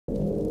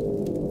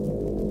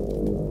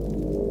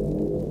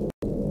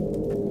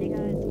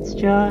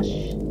Josh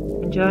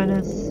and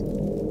Jonas.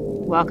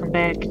 Welcome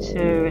back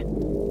to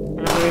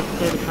another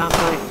episode of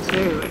Half-Life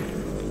 2.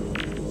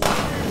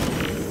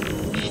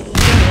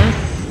 Jonas,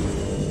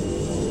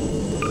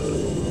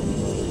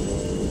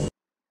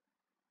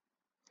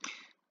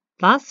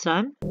 last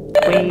time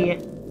we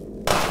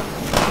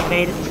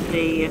made it to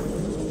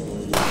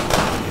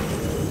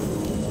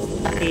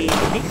the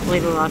next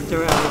level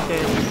after our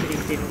return to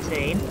City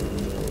 17,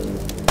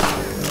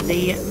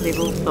 the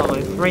level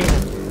Follow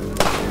Freeman.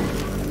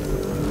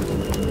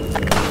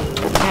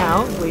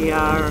 Now we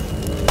are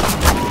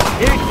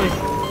very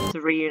close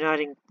to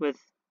reuniting with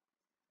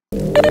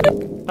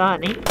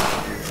Barney.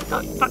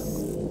 Oh, fuck.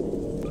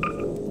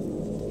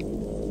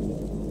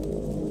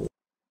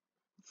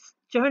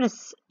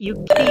 Jonas, you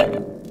keep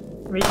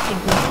resting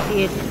your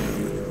head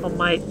on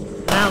my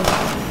mouse.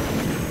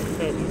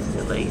 That is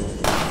silly.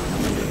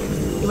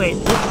 Wait,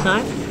 this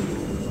time?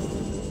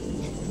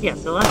 Yeah,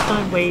 so last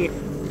time we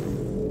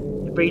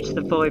reached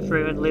the Follow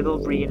Freeman level,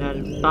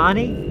 reunited with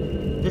Barney.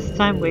 This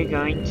time we're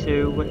going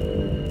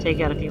to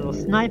take out a few more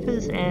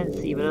snipers and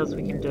see what else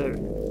we can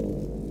do.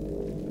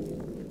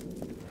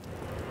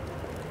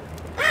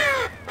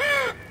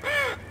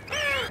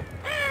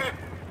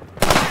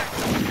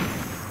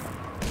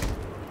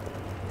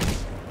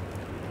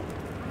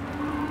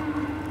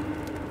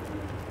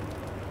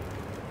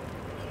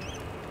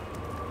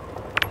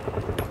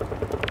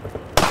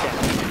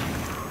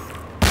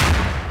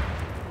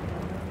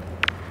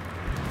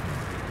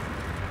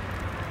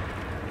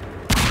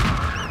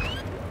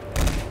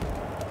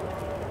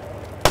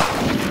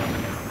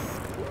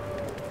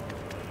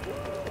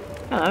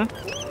 Hello.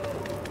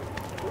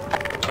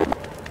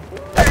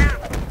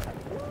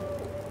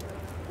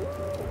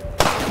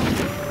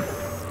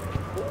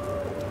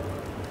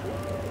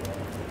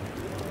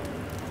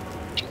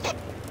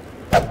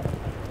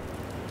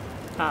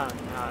 Oh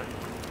no.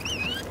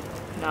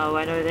 No,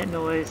 I know that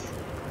noise.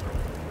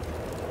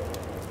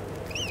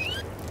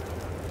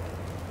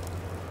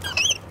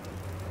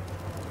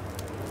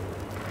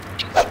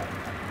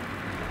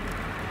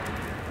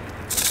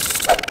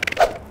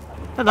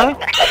 Hello.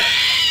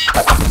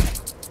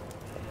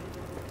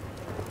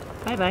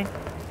 Bye bye.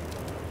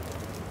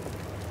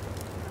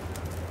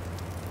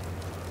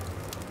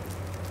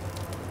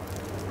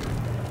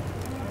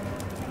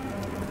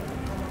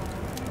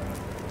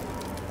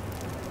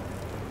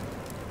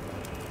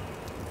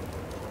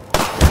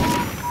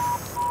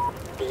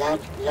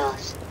 Blood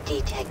loss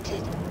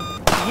detected.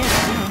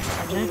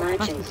 Yeah,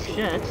 Emergency.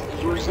 Shit.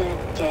 User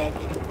dead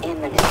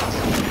imminent.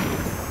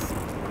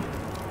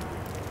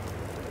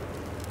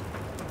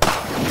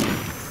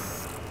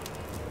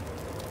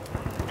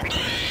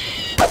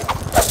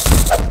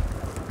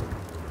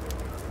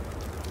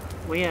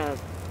 We are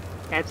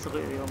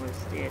absolutely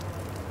almost dead.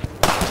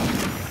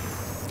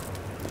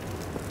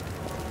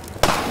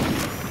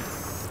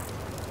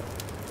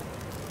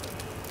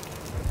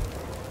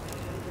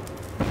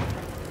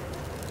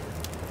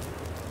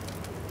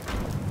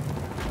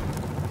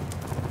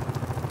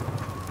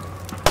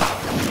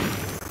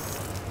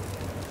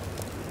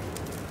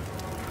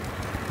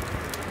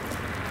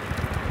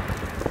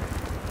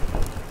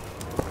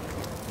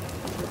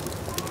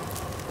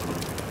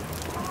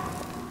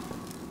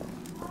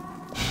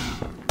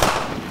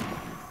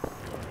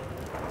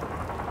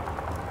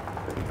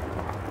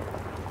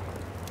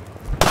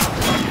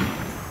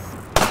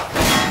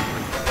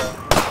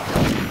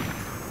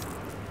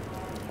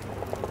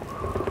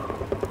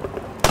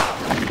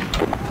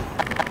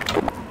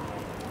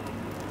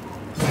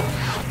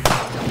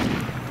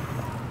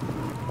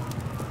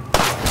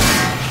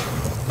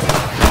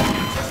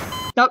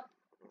 Nope.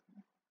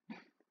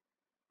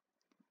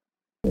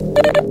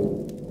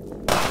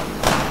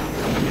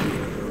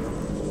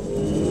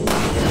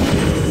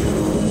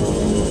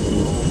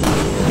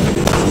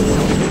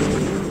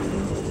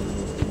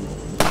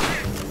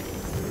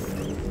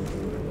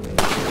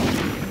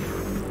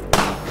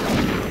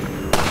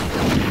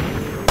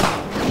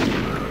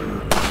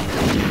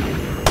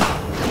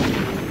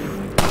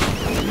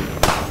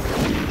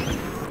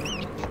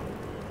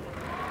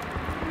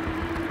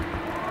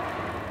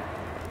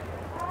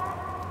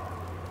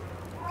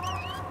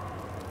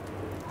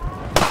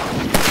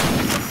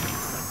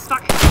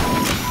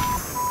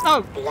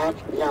 Oh! Blood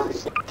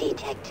loss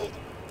detected.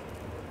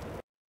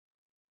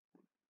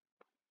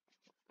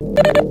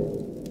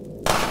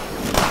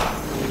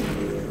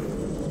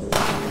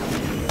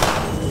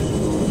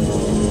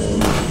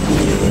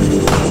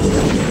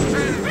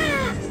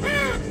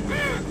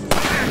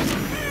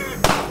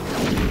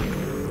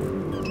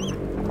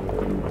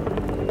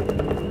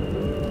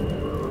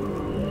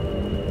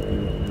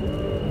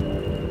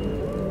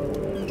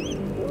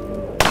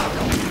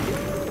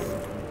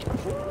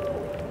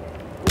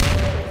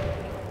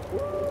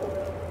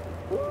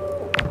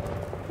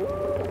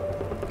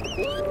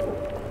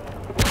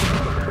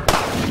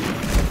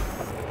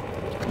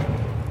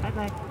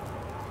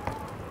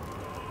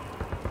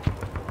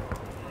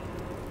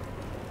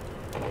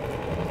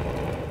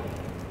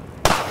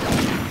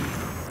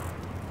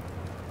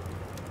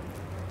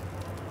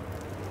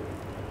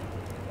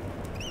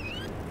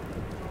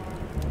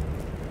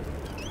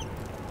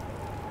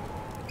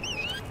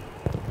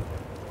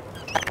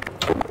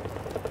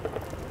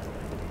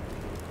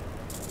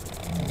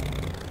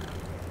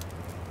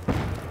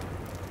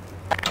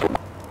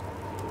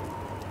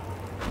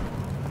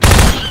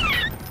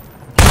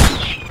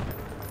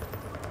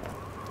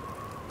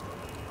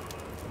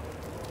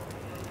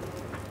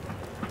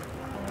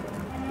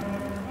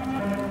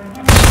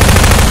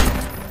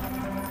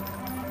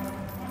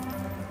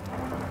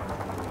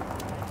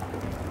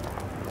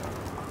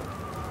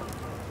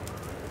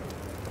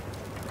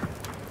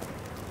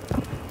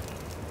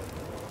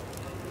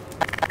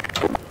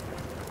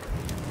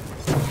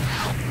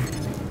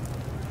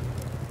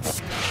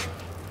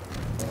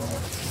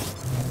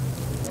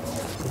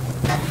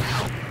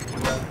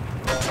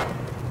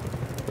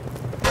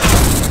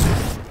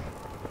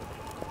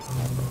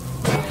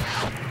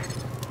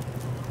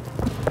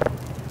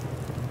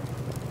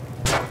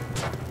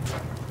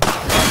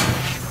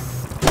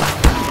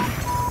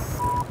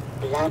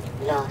 Blood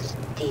loss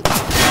detected.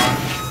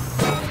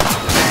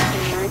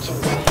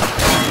 Emergency.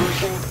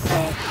 User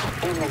dead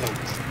imminent.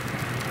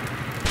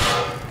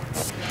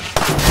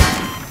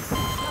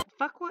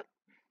 Fuck what?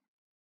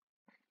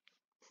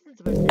 This isn't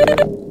supposed to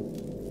happen.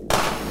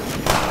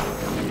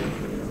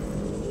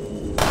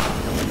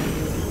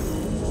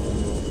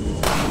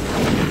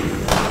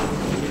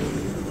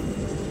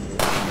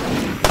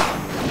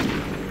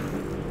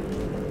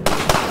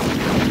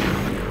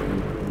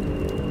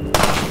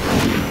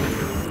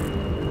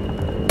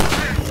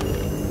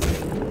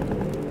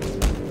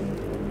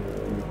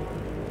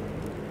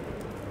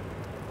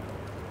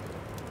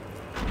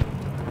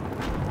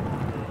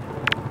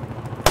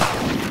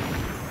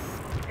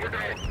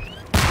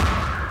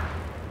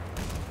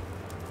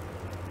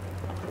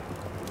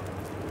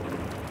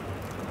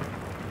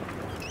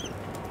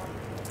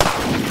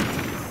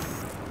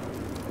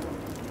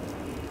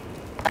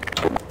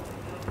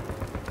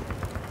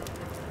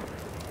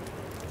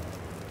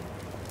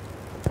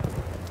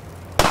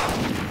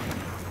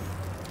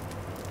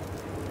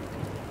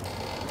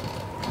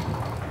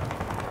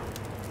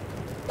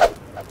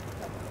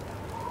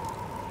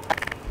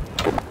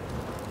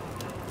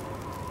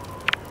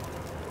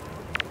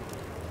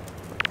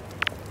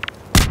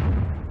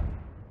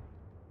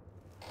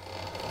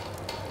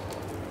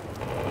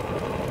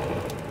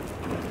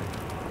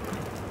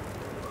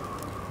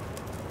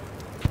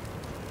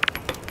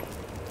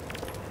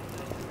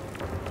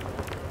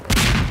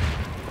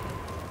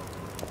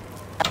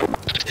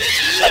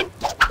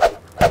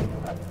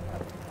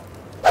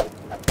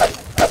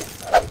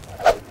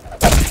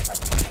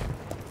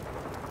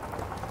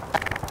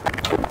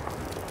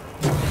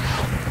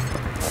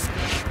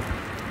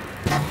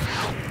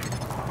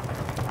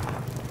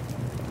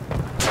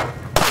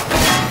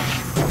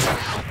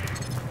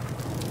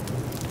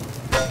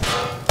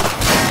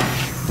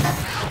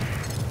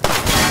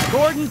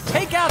 Gordon,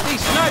 take out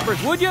these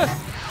snipers, would you?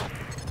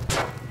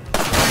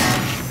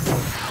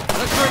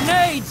 The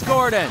grenades,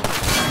 Gordon!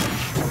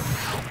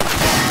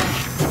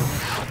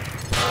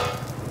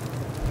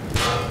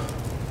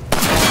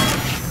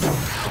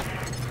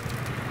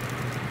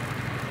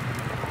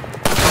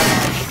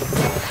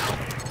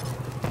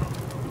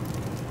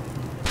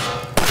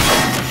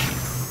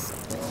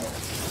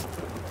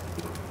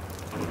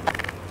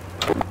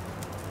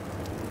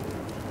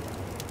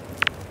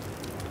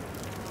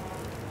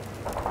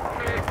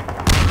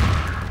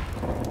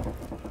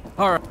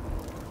 All right.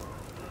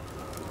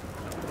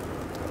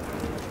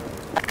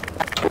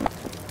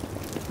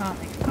 Oh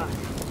my god.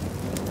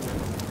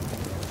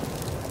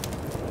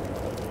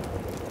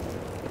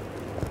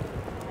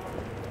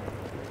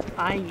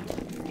 I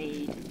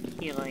need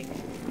healing,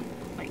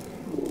 like,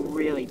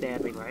 really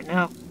badly right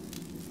now.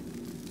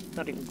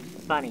 Not even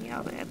funny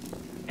how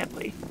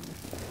badly.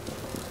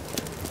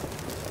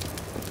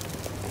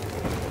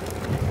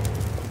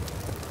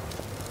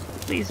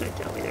 Please don't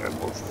tell me there are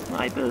more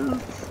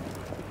snipers.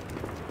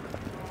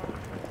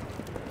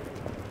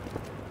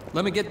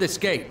 Let me get this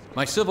gate.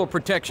 My civil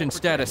protection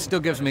status still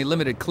gives me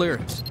limited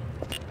clearance.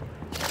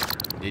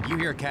 Did you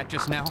hear a cat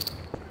just now?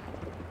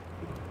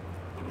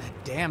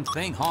 That damn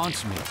thing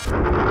haunts me.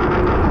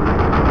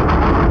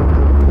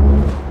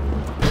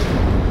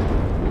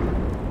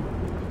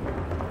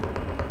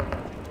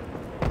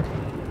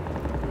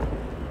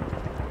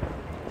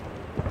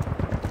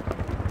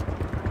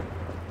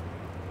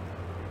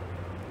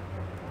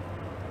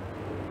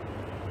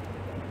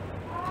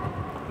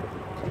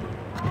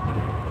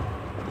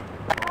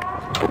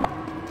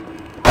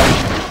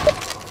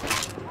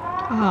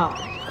 Oh.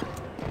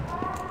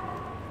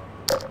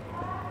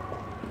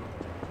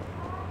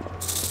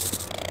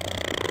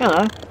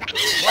 Hello.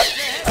 What's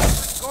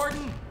ahead,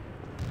 Gordon?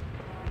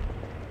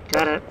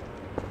 Got it.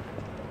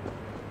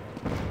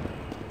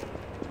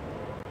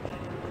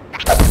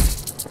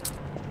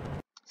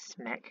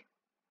 Smack.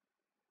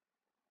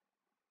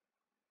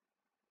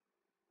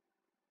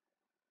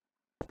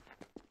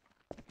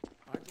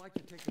 I'd like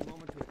to take a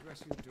moment to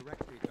address you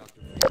directly,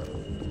 Dr.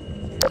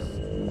 Yes,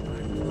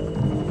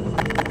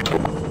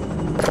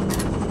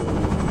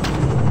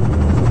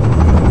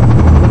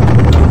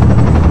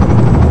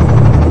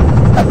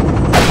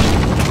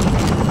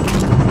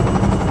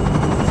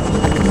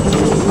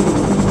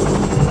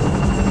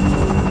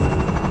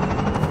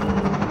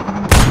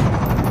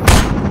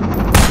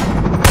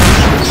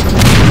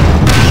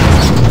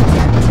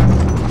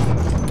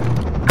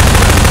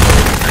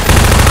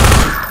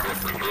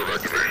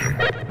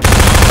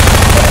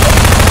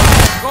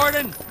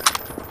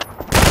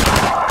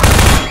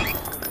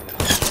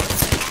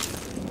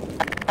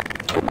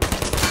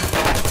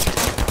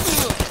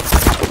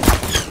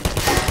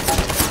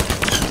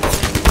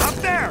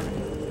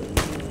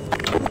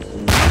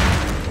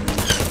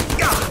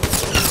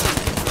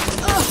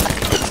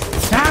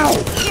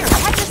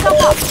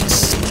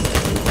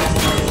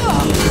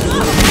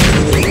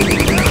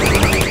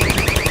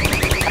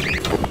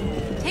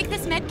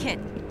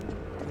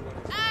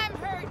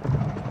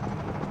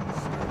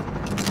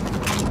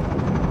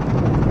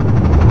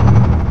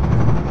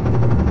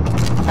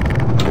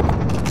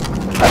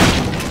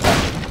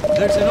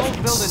 There's an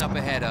old building up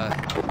ahead,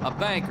 a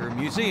bank or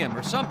museum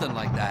or something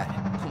like that.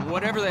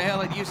 Whatever the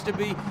hell it used to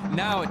be,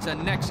 now it's a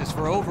nexus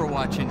for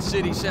Overwatch in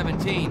City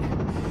 17.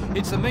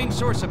 It's the main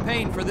source of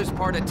pain for this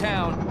part of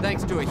town,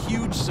 thanks to a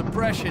huge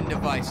suppression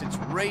device. It's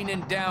raining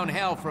down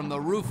hell from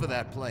the roof of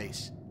that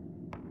place.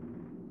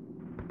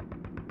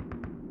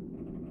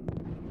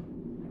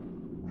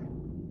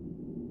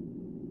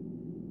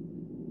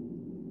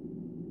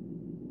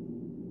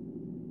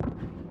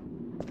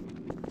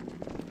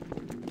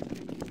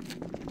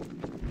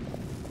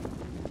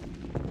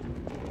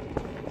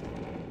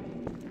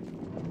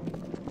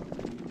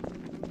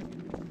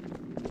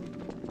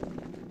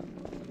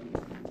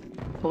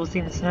 All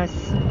seems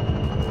nice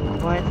and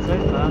quiet so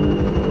far.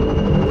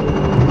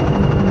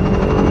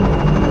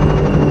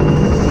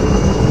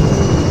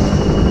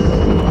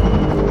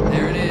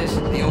 There it is,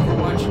 the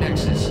Overwatch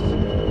Nexus.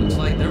 Looks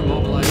like they're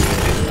mobilizing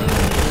this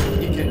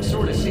time. You can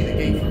sort of see the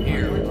gate from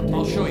here.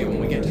 I'll show you when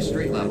we get to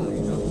street level.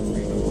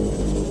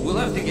 We'll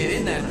have to get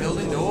in that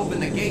building to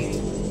open the gate.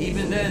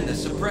 Even then, the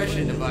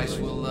suppression device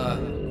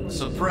will,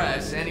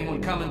 suppress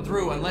anyone coming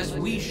through unless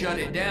we shut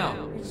it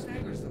down. It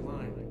staggers the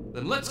mind.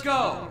 Then let's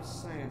go!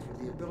 Science with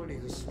the ability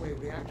to sway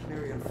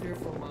reactionary and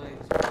fearful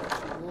minds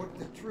toward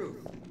the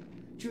truth,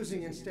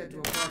 choosing instead to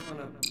embark on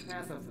a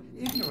path of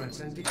ignorance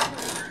and decay.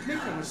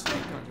 Make no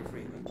mistake, Dr.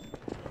 Freeman.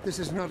 This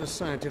is not a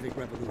scientific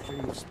revolution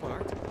you've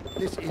sparked.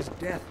 This is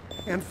death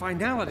and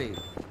finality.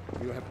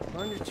 You have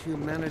plunged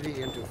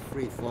humanity into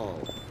free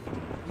fall.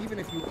 Even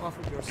if you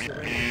offered your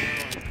surrender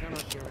now, I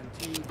cannot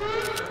guarantee that the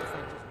benefactors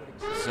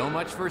would exist. So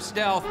much for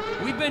stealth.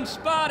 We've been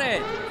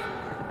spotted!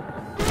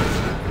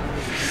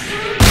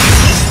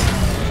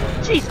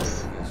 Jesus!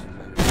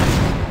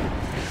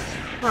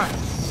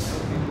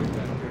 Christ.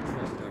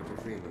 Dr.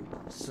 Freeman.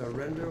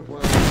 Surrender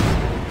while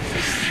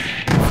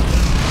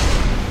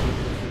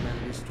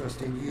humanity's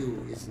trust in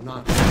you is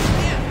not.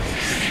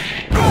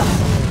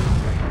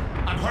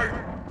 I'm hurt!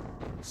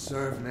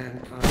 Serve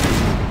mankind.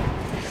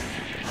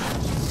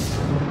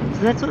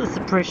 So that's what the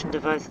suppression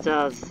device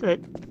does.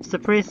 It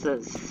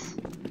suppresses.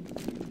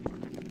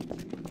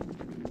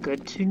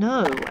 Good to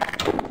know.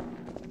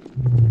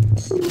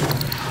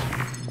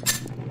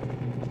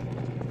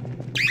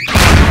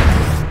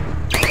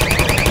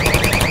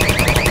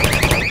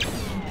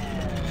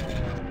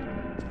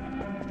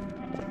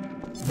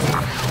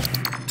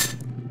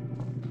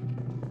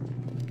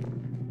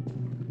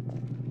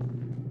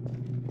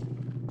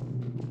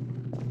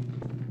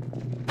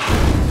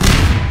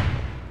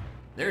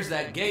 There's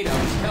that gate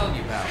I was telling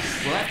you about.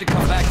 We'll have to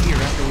come back here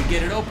after we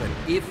get it open.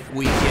 If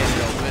we get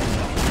it open.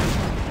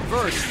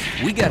 First,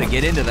 we gotta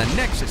get into the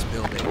Nexus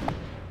building.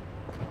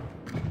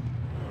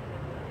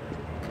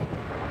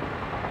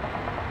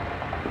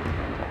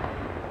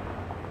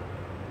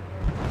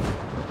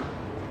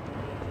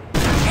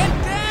 Get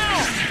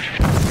down!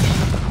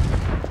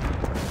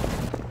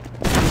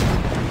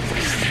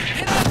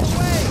 Get out of the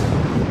way!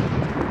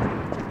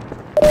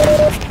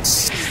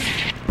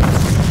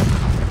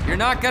 You're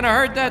not gonna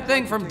hurt that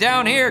thing from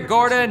down here,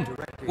 Gordon.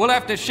 We'll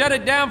have to shut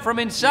it down from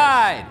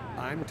inside.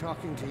 I'm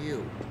talking to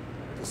you,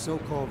 the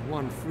so-called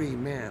one free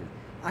man.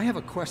 I have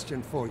a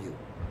question for you.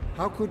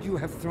 How could you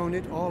have thrown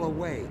it all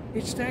away?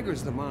 It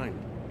staggers the mind.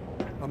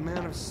 A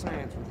man of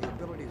science with the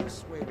ability to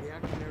sway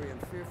reactionary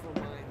and fearful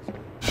minds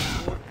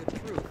toward the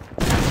truth.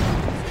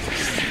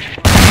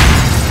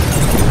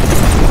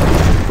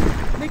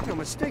 Make no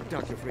mistake,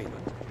 Dr. Freeman.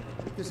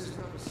 This is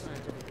not a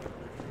scientific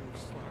revolution you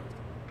sparked.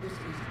 This is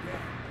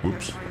death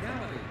and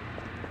finality.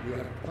 You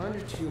have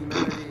plunged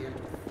humanity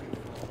into free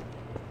fall.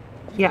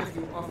 Yeah. If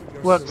you offer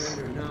your Works.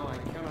 surrender now, I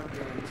cannot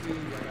guarantee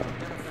that our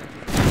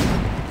benefactors.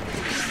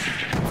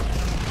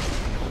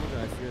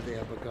 I fear they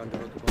have begun to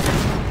look upon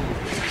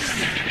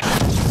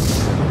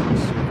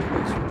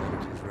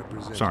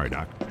humanity's Sorry,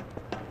 Doc.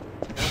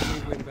 Help me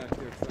win back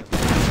their trust.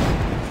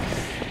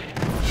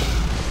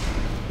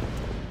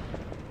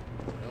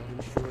 Help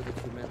ensure that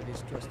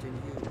humanity's trust in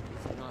you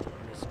is not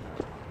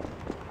misguided.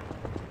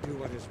 Do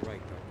what is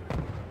right,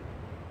 Doctor.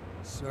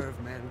 Serve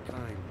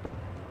mankind.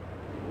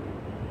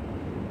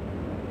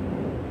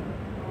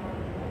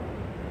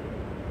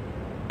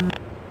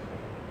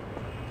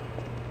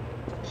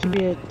 Should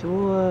be a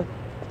door.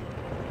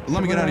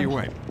 Let me get out of your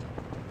way.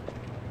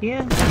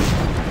 Yeah.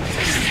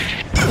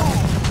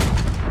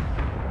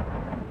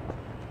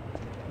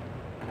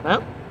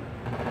 Well,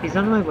 he's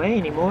not on my way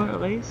anymore, at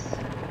least.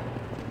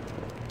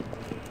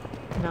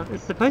 Now,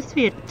 there's supposed to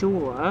be a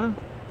door.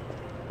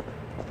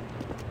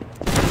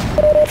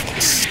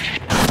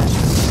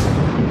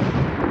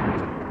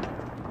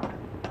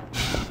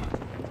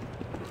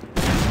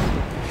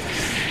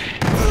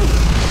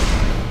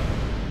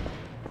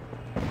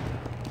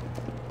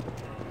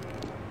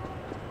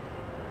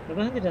 Go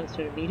behind the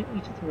dumpster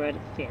immediately to the right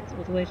of the fence,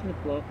 all the way to the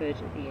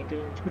blockage at the end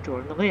and into a door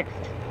on the left.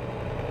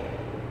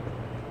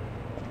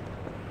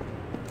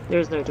 There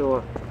is no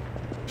door.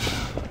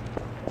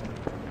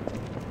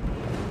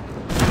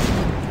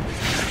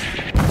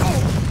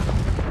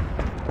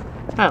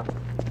 Oh.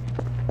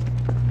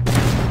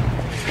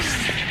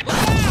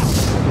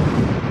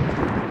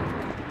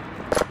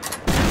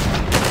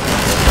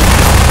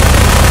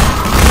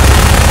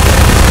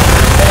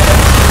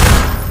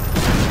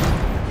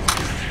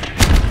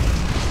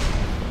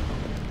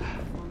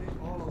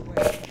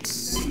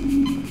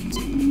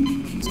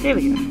 There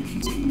we go.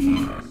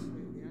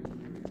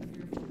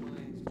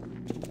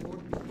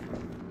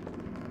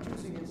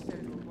 Choosing instead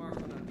to embark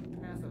on a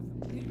path of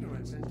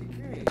ignorance and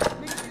decay.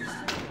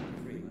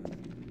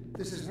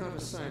 This is not a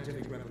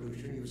scientific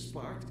revolution you've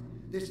sparked.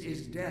 This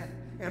is death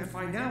and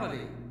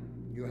finality.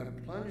 You have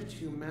plunged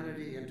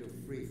humanity into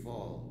free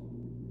fall.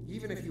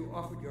 Even if you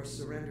offered your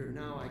surrender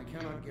now, I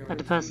cannot guarantee. And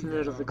the person in the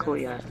middle of the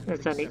courtyard.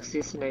 That's only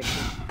exists in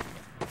ocean.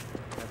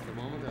 At the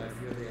moment, I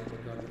fear they have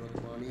begun to look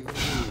upon even me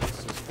with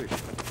suspicion.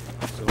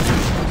 So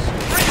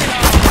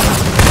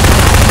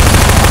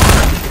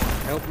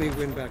help me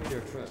win back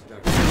their trust,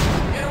 Doctor.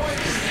 Get away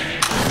from me!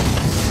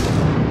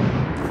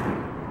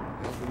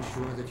 Help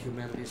ensure that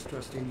humanity's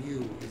trust in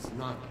you is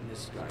not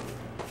misguided.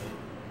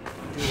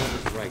 Do what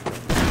is right,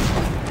 Doctor.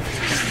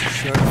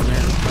 Serve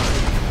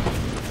mankind.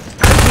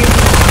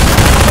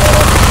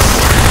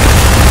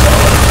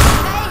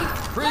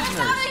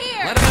 Prisoners!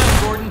 Let them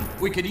out, Gordon.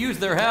 We could use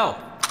their help.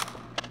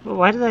 Well,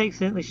 why did I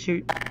accidentally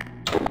shoot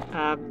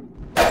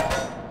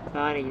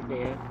Barney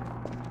there?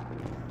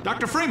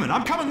 Dr. Freeman,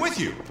 I'm coming with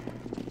you.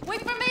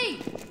 Wait for me!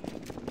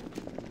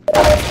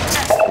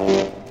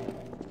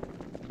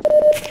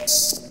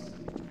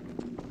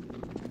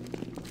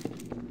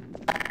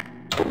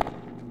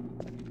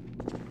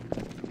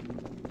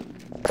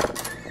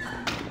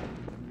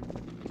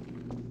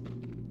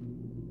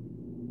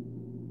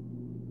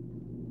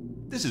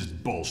 This is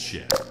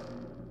bullshit.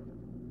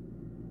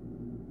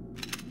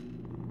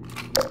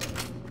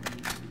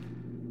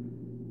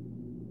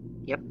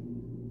 Yep.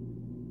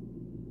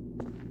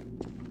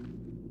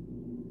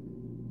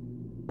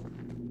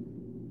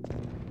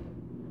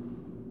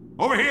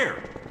 Over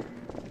here!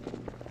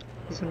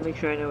 Just want to make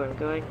sure I know where I'm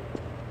going.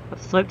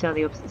 I've sloped down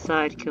the opposite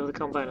side, kill the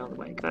combine on the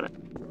way. Got it.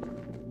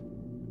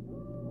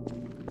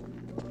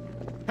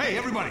 Hey,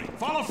 everybody,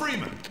 follow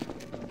Freeman.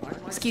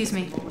 Excuse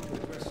me.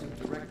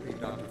 Directly,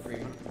 Dr.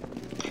 Freeman.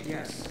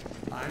 Yes,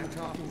 I'm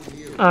talking to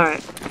you.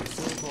 Alright.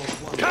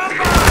 Come back!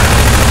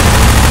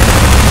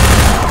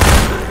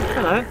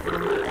 Hello.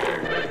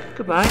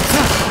 Goodbye.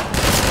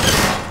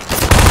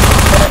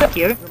 Thank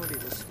you.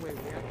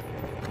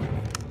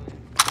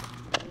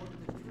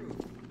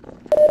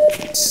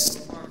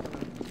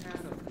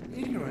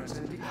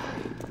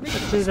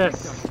 Let's do this.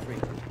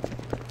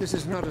 This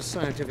is not a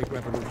scientific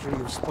revolution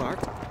you've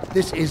sparked.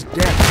 This is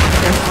death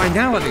and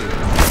finality.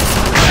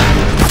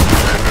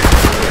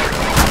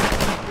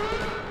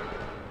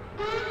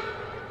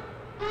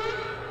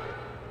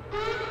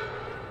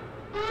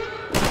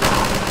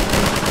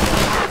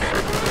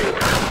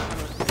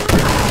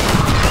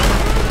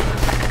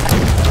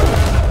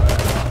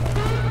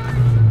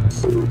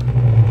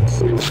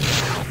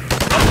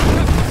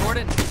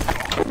 Gordon!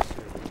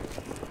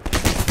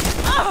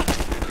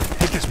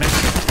 Take this, man.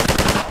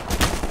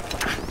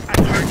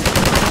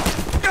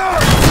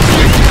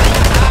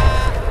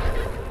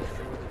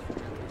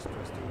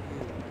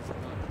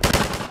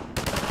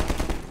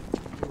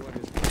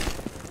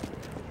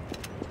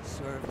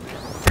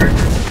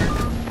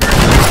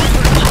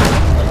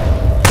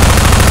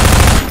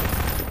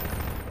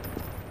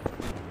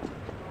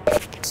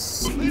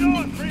 Lead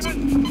on, Freeman!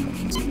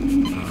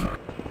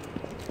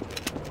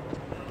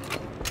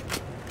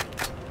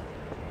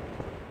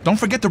 Don't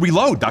forget to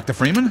reload, Dr.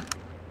 Freeman.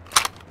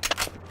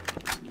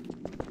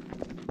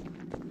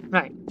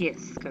 Right, yes,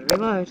 gotta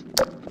reload.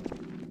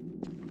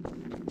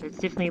 It's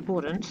definitely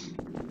important.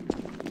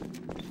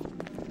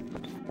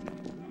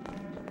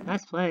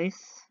 Nice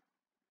place.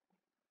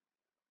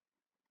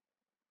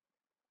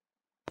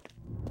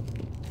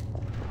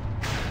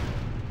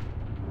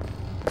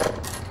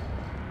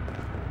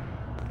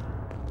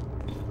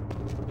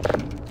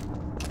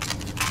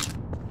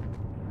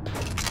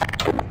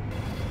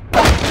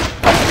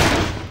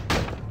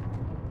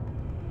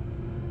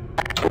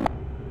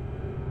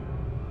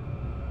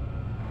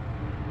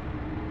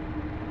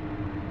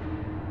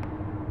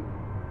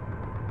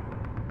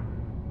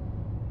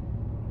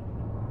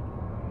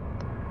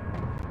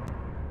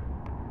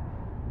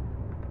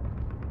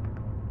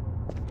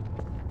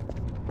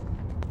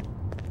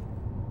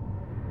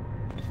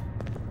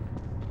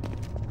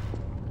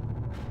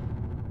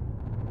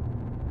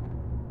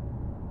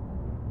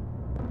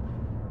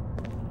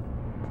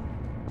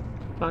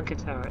 Bunker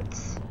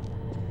turrets.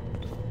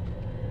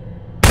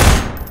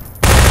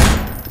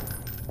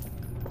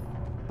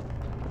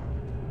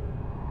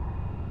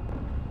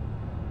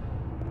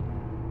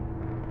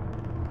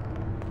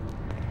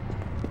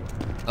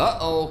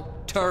 Uh-oh,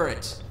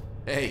 turrets.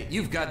 Hey,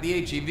 you've got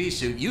the HEV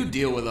suit, you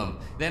deal with them.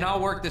 Then I'll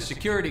work the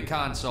security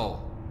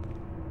console.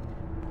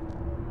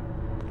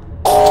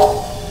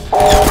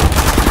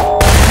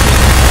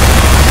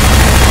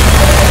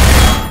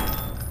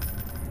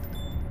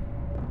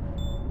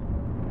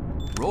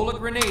 Roll a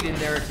grenade in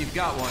there if you've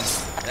got one.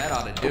 That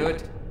ought to do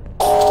it.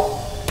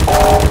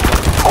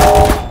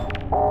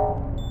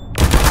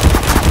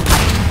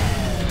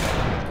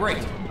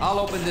 Great, I'll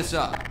open this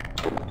up.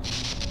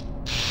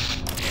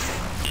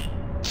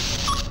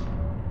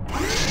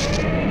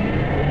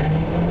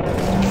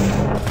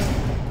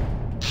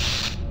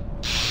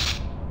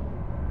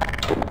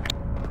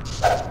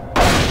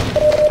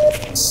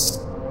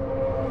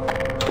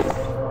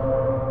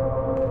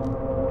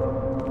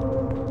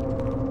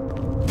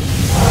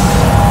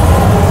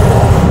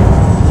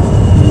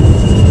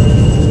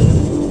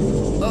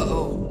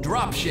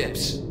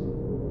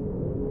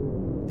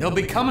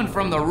 be coming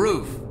from the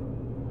roof.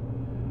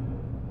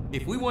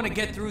 If we want to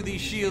get through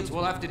these shields,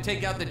 we'll have to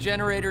take out the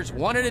generators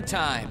one at a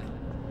time.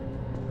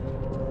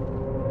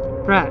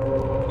 Right.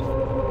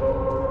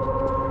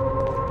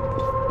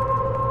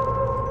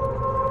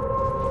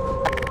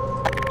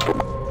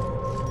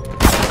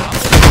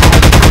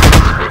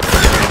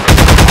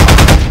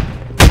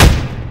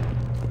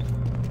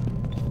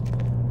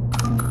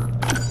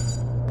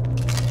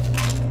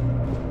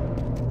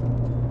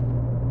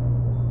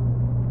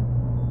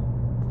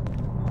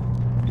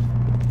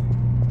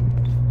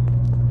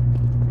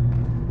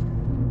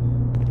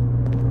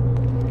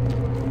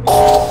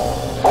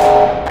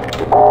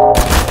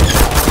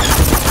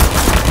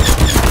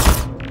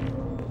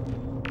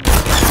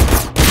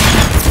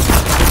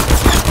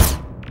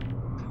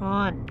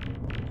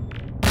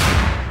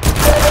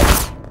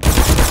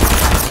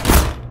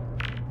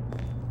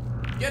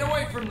 Get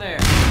away from there!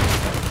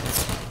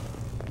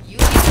 You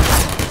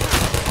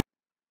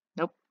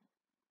Nope.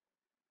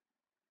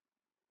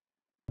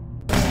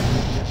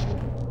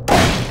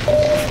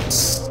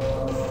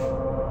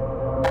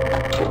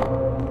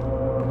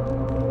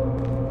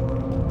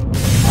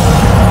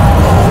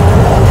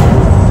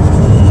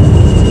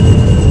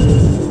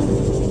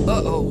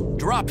 Uh-oh,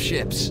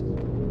 dropships.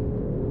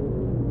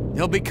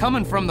 They'll be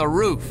coming from the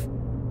roof.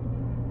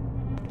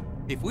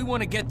 If we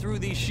want to get through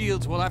these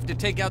shields, we'll have to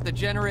take out the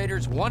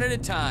generators one at a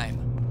time.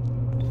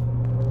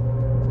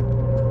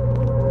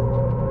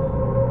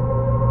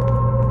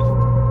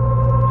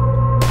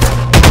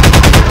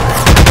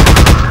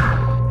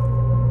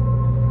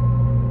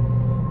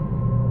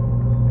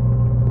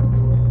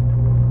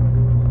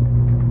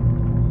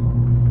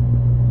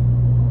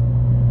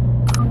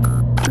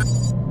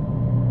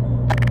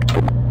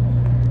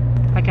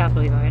 I can't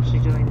believe I'm actually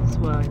doing this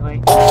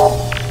willingly.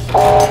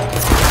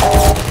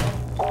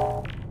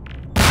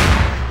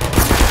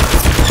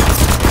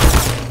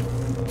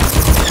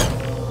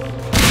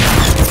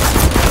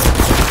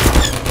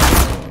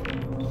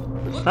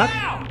 Look Fuck.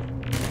 out!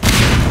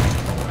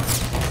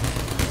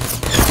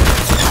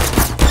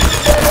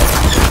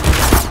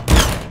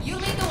 You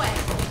lead the way.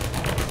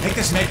 Take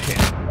this med kit.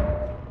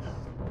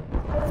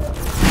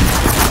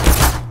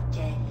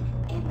 Death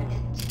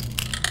imminent.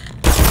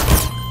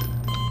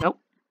 Nope.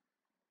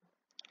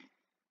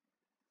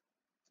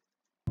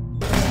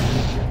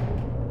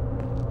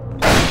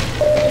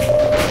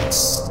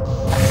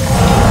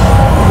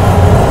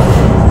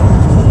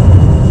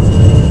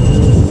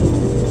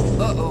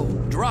 Uh-oh,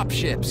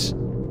 dropships.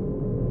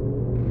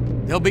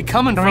 They'll be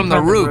coming from the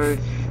roof.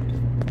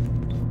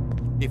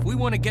 If we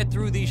want to get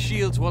through these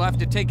shields, we'll have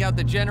to take out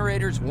the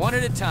generators one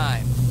at a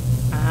time.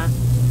 Uh-huh.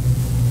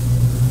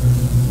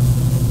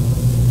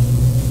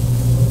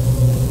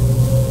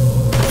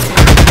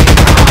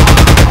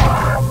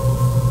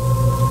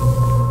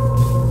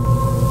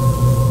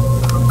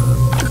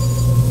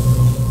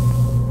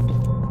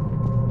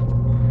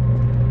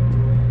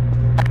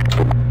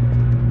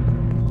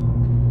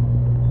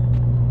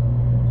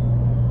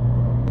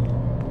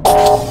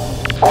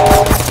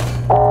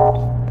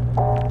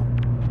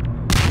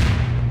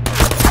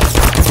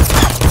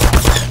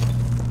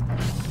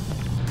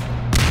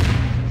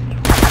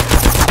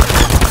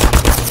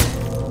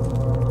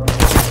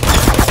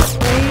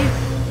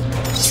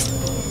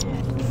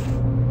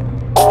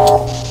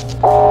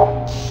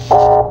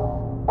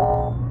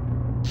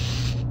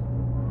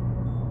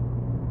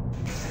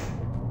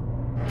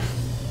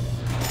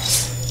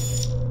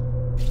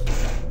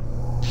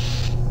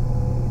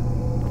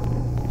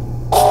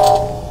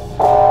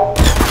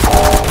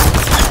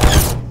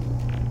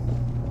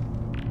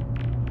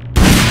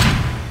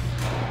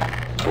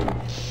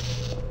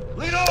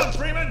 Lead on,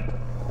 Freeman!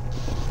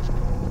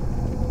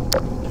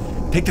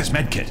 Take this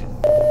med kit.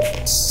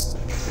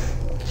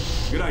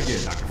 Good idea,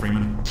 Dr.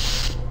 Freeman.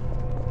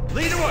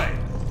 Lead away!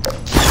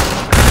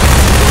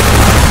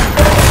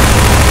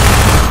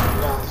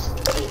 Loss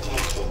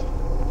detected.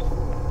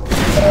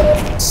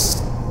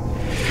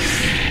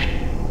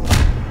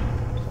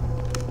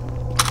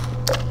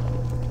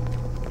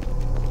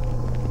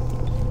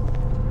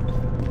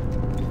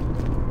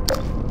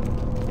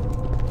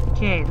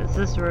 Okay, does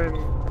this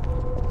room...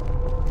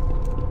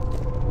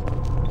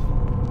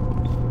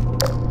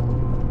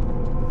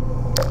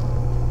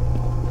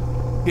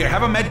 Here,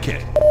 have a med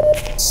kit.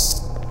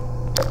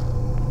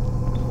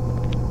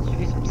 Should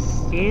be some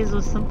stairs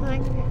or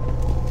something?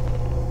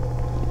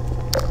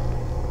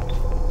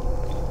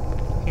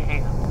 Okay,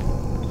 hang on.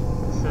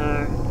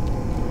 So...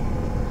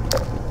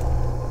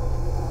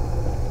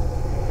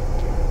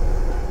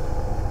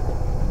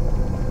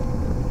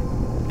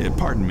 Yeah,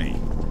 pardon me.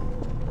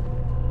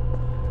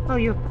 Oh,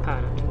 you're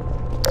pardoned.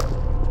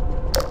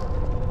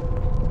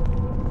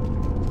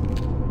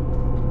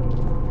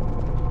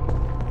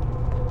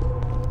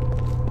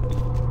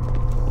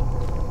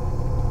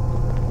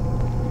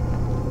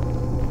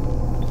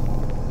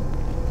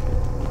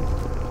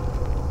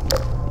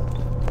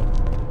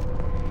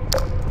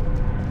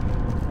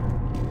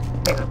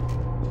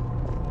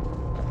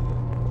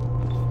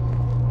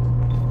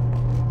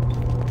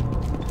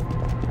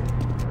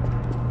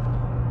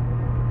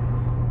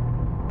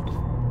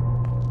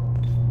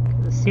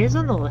 stairs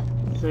on the left.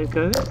 So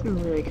go through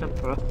where they come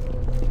from.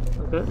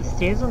 We've got the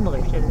stairs on the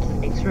left into the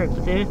next room,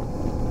 but there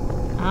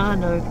are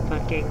no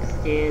fucking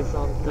stairs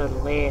on the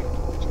left.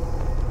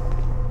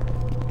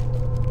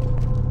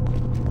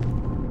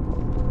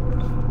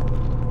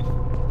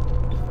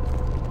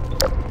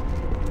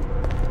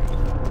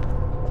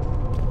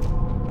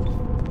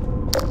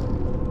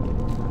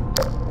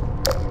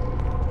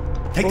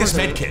 Take this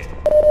med kit.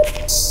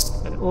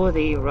 Or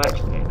the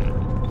right movement.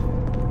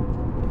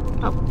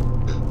 Oh,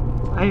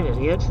 I'm an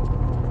idiot.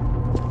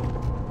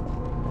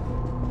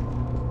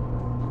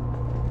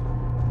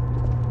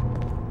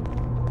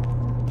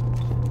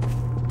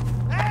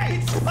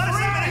 Hey, let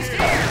us out! He's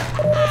here!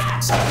 Let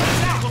us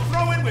out! We'll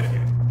throw in with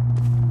you.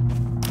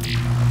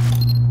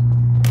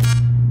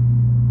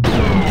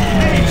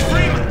 Hey, it's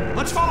Freeman!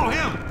 Let's follow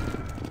him.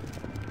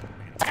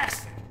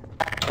 Fantastic.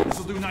 This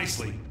will do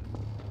nicely.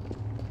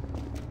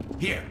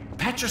 Here,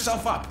 patch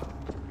yourself up.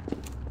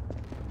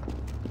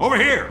 Over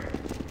here!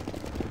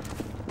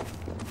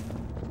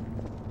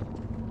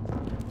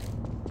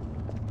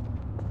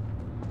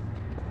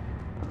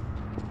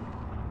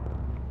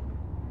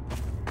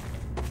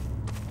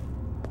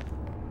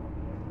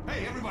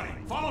 Hey, everybody,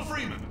 follow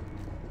Freeman!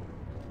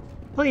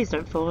 Please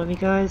don't follow me,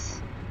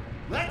 guys.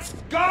 Let's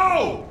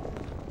go!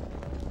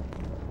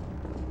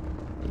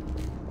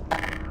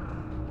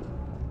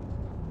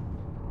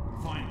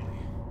 Finally.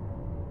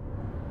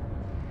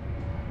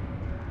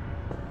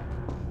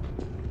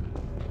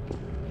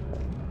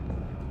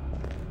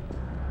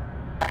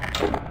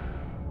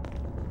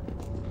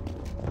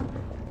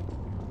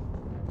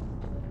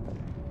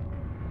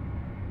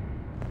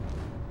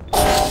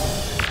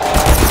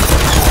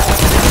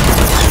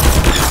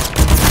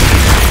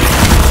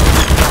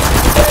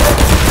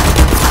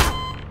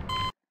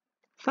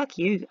 Fuck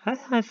you. I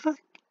fuck.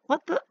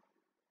 What the?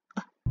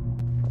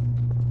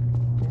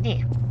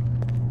 Yeah.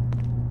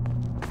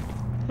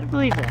 I don't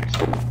believe that.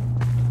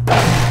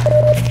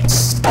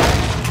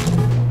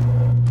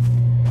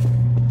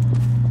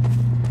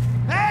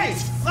 Hey!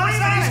 Let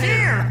us out! He's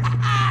here!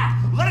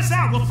 Let us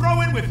out! We'll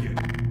throw in with you.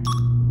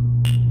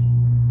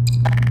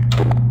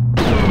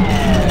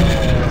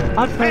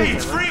 I'd follow Hey,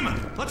 it's them. Freeman!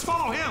 Let's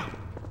follow him!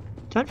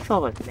 Don't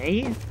follow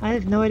me. I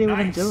have no idea what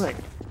I'm Nice. doing.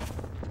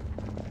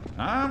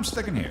 I'm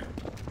sticking here.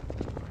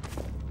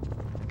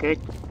 Good.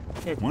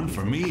 One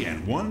for me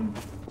and one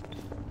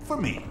for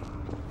me.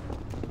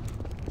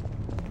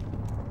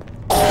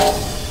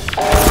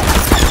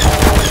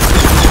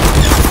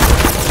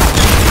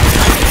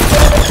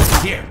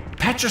 Here,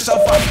 patch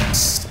yourself up.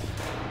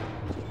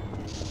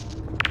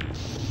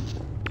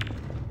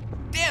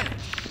 Damn it!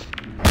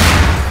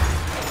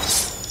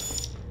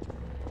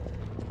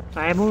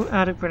 I am all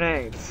out of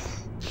grenades.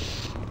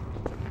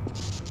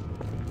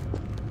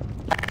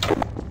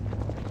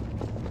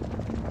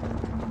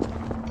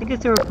 I think is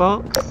there a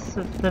box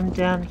of them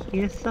down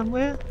here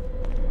somewhere?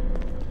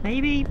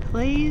 Maybe,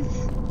 please?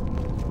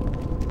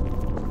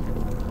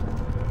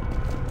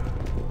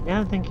 Now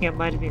I'm thinking I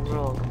might have been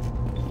wrong.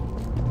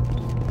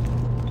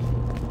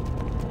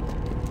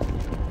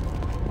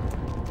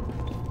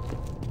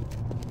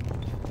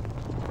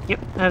 Yep,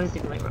 I was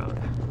definitely wrong.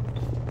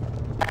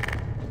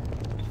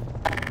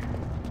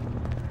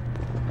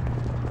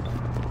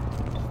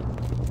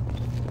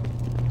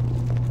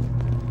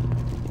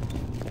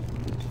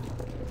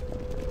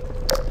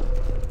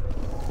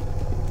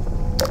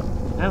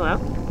 Oh well.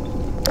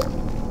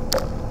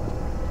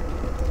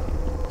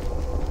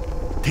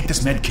 Take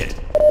this med kit.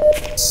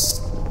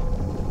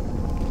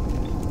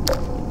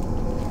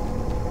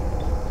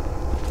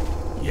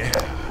 Yeah.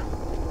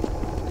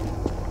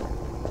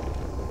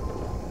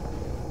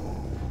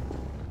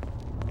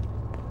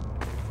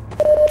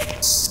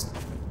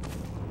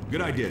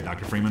 Good idea,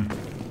 Dr. Freeman.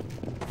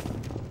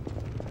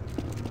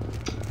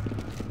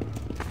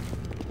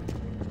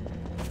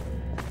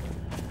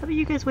 How about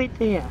you guys wait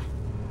there?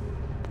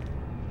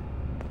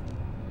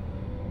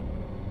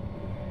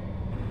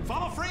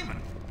 Follow Freeman.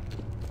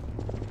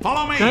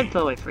 Follow me. Don't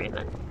follow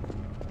Freeman.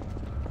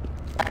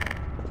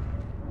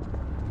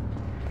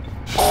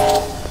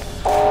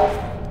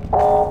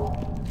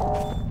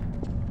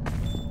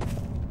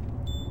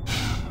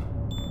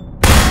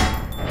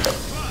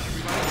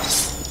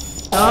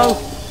 No!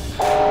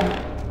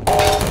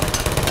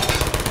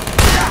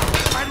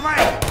 Right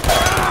leg.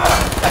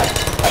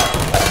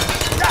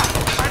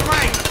 Right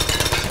leg.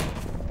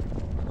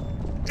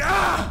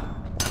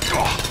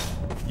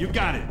 You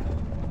got it.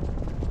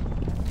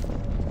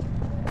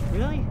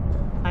 Really?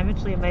 I'm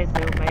actually amazed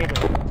they all made it.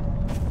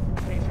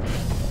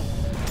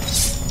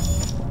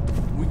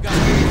 We've got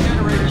 3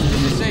 generators to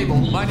disable.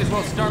 Might as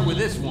well start with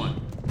this one.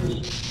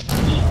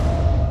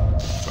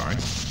 Sorry.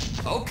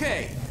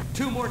 Okay,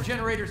 2 more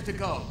generators to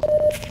go.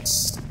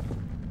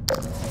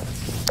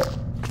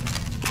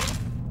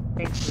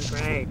 Thanks for the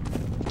grenade.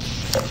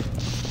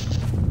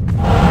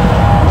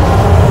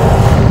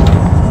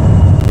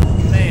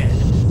 Man,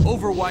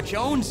 Overwatch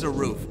owns the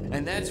roof,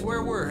 and that's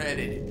where we're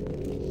headed.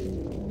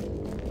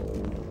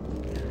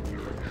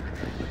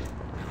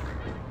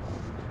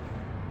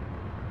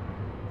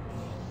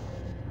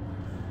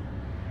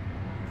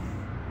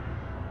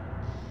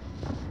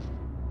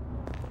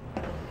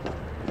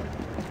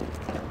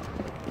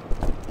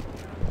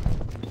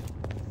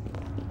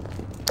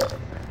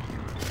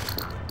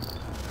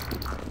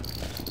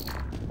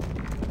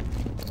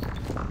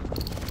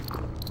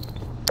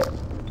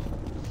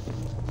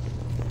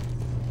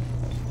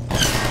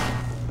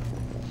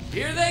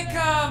 Here they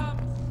come!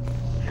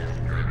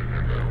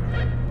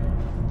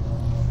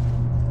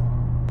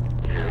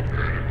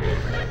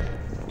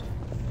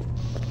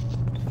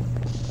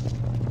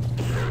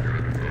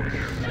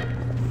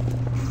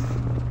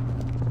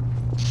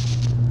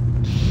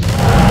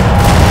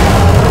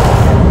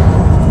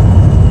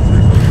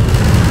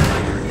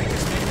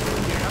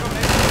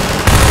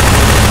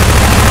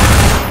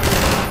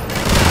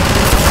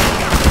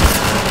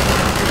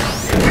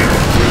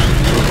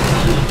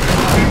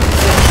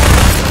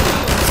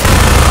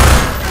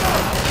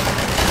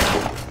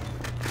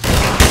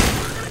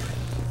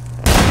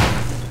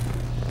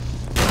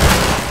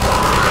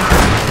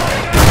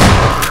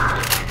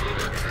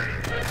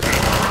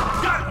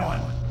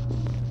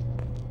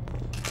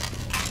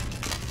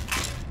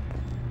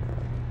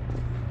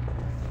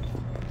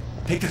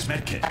 Take this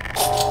med kit.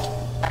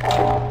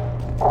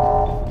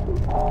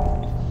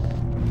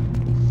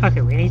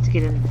 Okay, we need to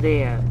get in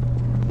there.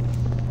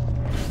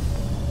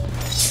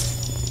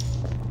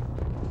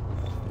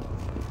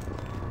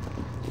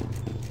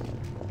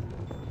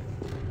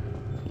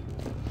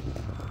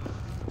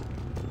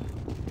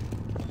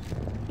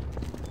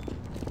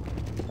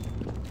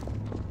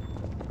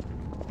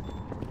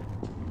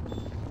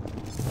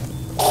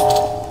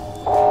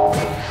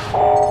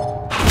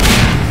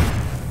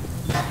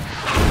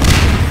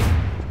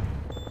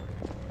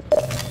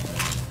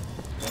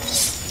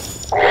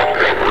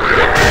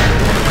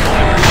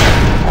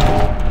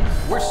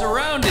 We're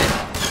surrounded!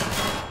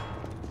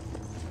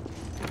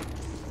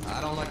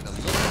 I don't like the look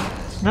of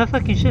this. No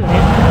fucking shit, I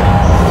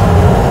have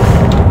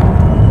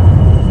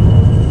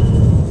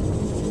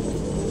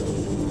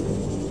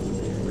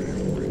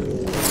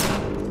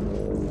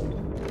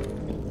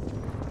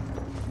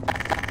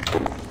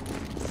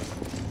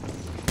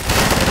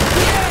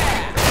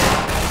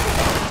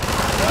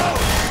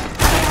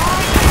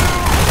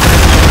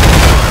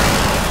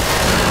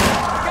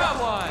Got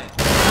one!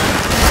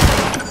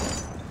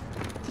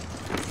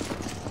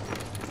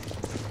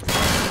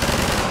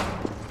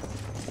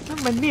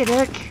 I'm a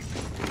medic!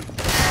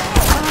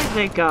 I like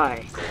that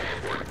guy.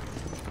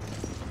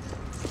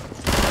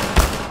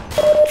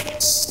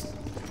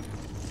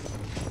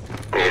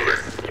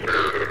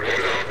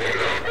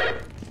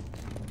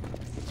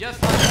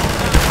 Just like that.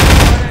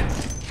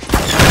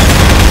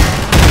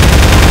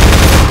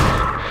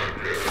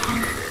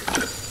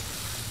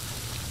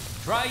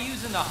 Try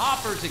using the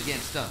hoppers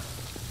against them.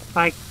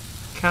 I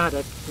can't,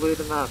 I blew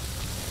them up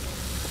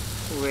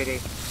already.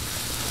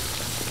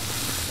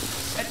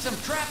 Set some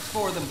traps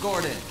for them,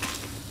 Gordon.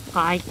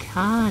 I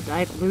can't,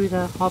 I blew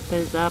the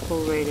hoppers up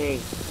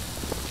already.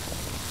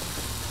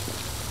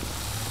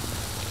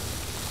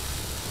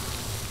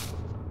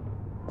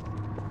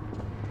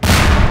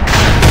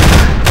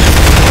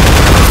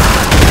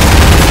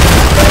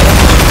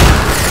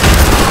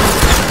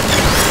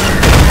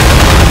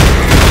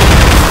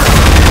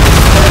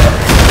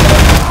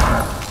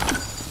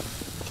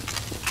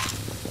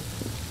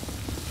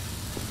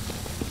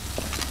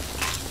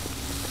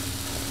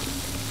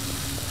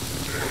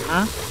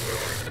 Huh?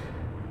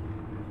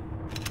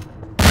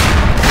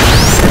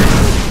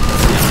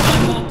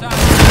 One more time.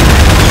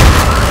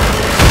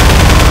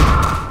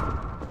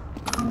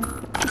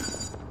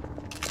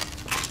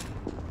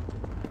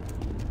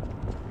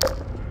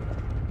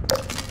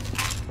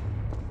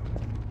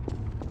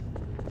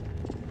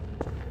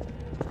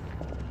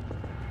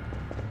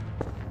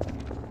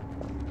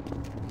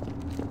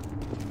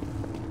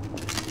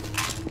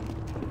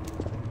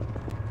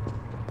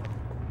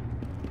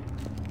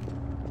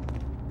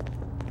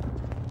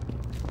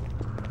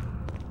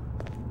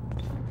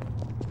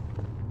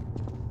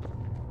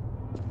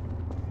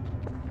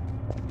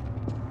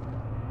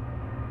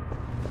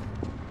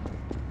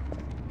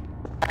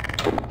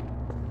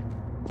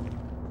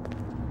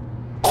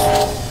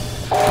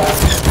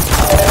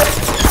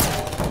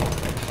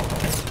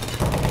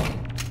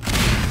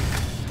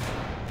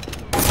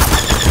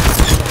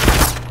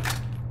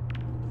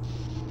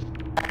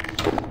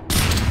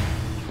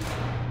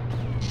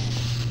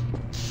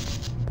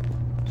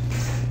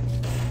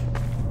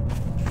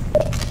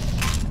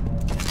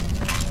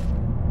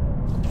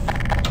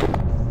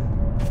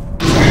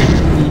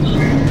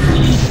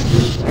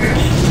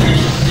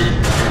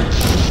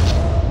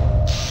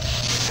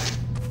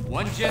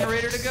 One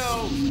generator to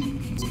go.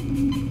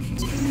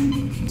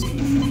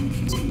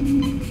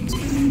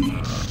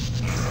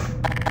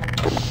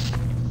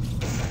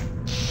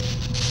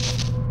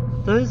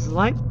 Those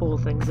light ball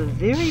things are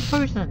very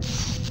potent.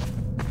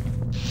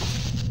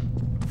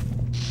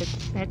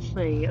 It's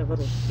actually a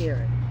little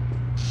scary.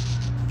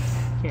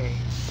 Okay,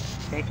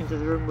 back into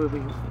the room where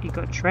we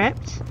got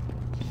trapped.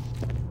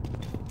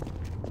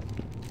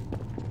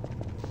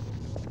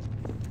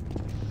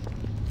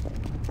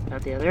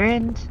 Out the other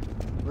end.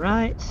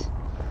 Right.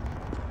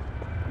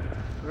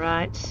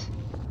 Right.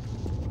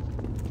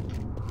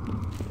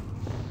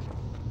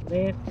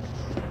 Left.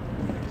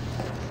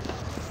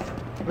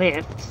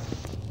 Left.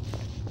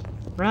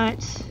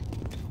 Right.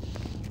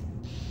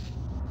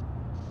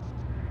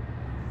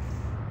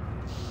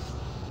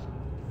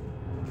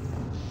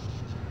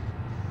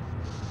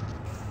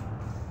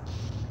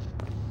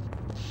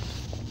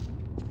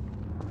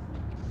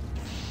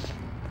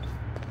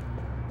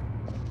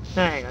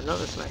 No, not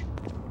this way.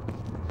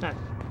 No.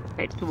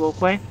 Back to the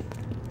walkway.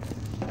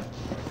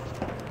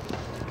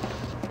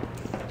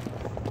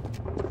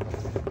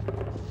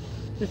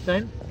 This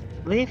time,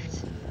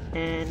 left,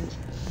 and...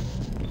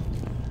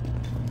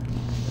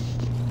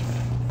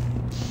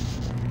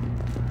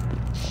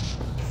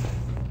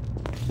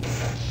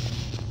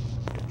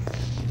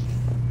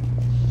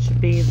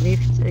 should be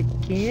left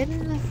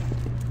again.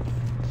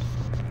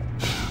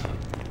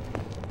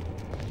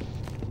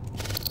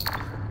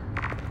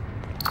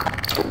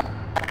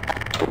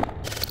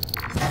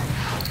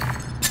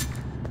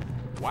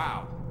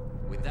 Wow.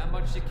 With that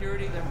much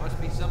security, there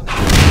must be something.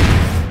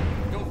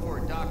 Go for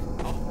it, Doc.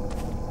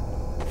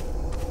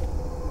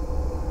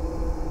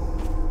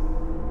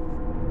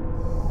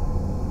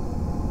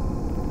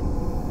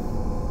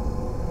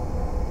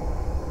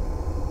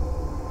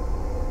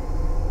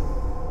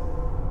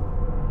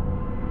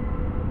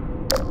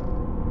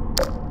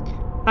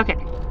 Okay.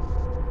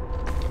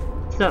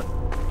 So,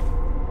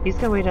 he's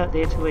gonna wait out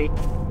there till we...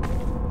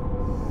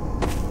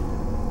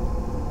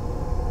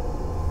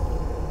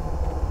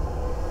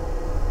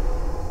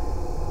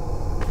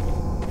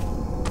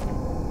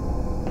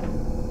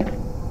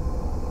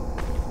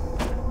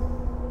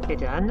 get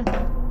done.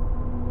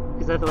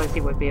 Because otherwise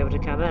he won't be able to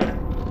come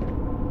in.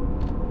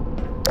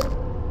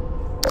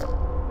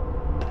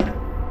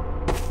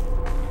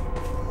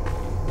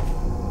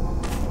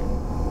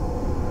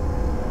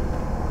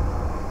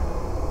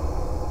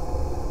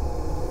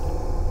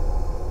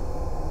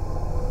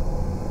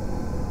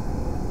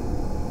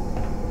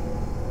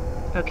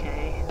 Okay.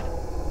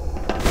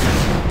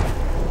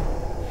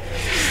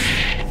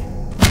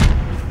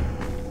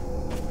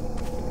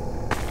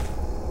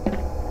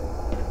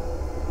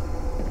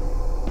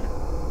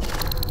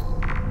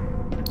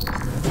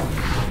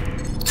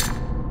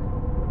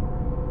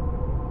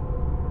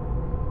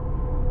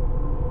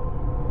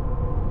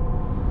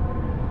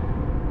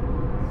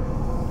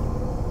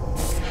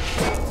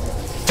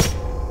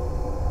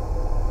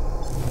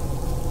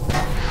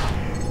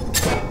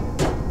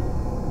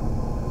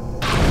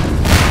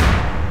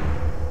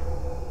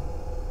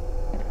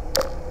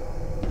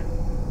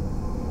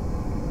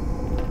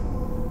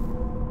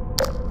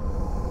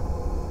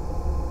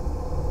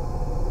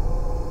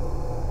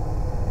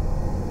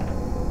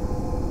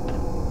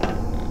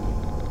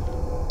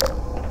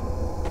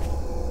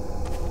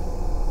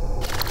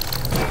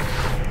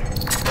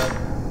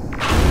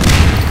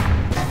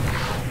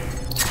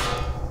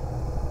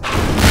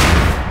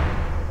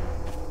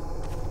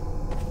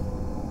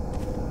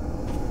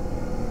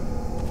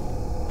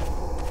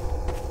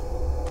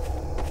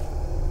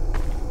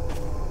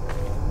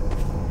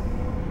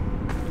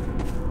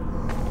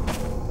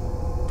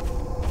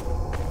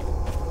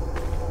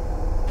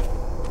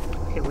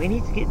 We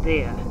need to get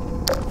there.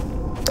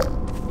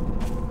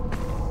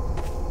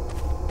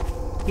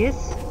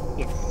 Yes?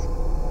 Yes.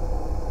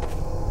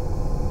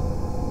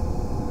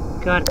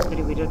 God, it's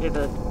pity we don't have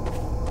a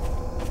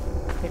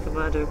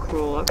commando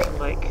crawl option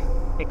like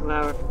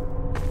Lara.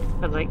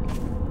 Unlike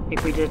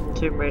if we did in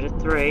Tomb Raider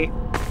 3.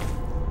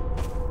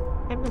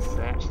 I miss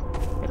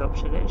that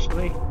option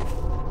actually.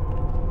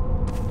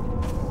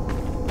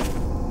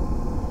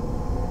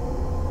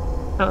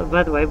 Oh,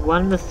 by the way,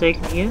 one mistake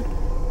here.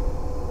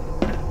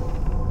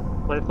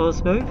 One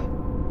false move,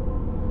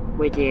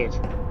 we're dead.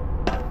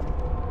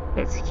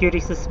 That security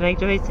system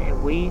activates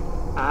and we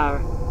are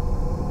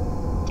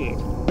dead.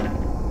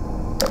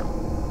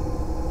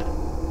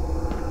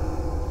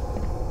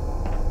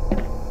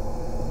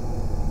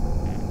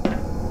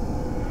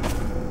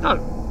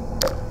 Oh.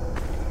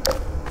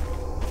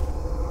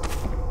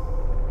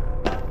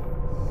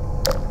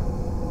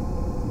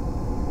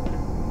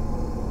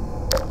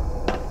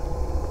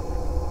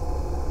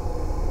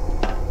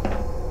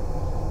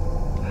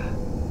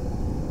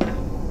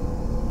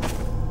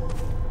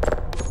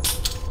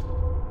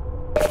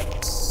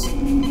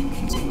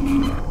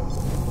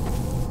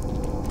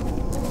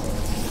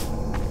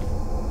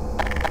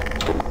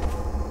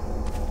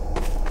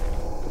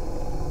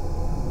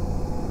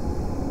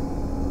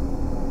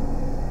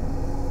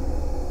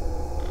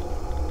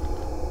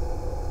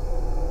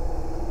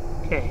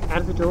 Okay, out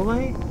of the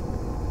doorway.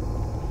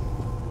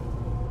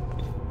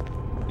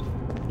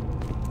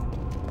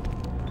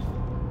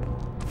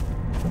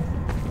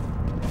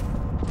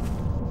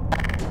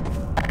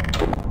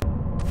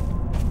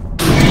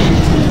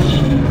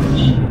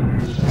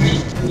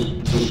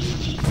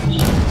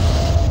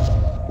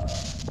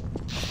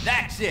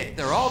 That's it.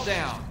 They're all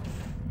down.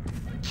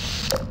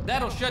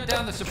 That'll shut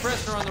down the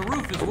suppressor on the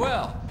roof as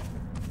well.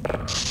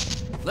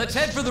 Let's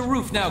head for the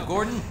roof now,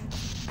 Gordon.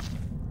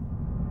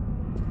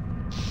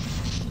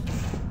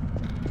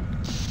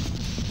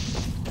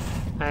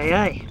 Aye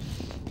aye.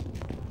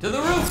 To the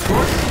roof,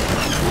 Gordon!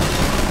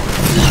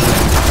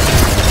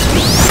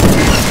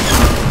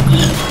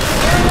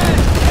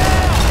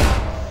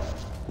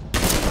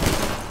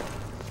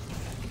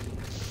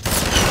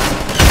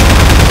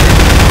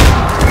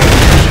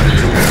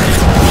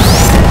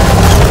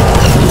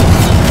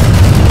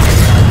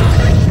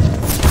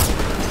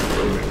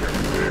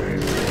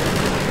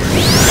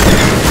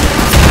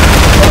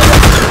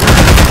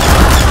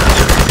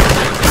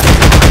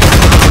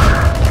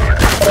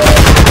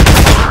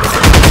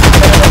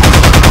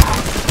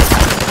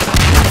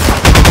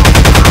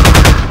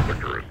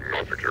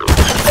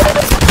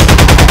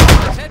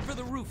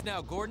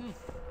 now, Gordon.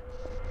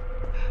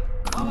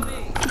 Follow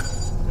me.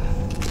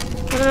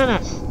 Wait a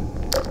minute.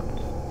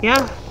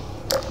 Yeah?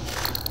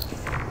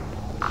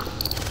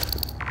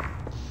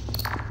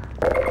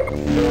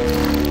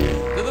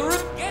 To the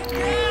roof. Get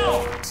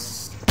down!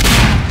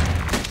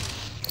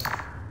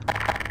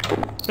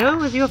 That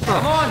was your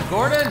Come fault. on,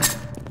 Gordon.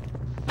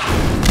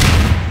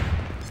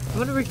 I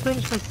want to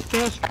replenish my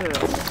stash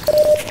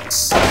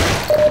first.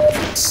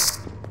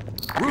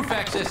 Roof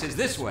access is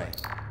this way.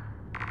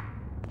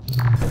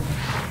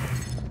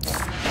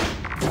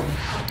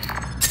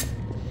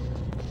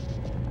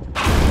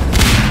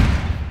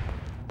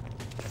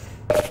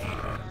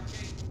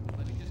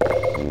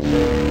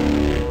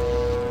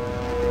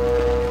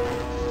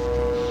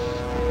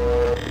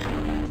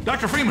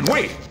 Dr. Freeman,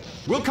 wait!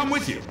 We'll come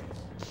with you.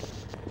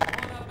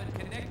 Come on up and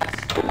connect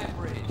the sky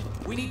bridge.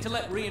 We need to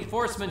let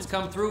reinforcements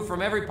come through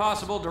from every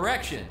possible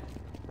direction.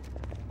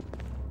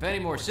 If any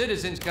more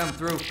citizens come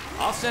through,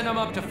 I'll send them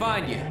up to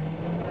find you.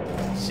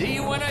 See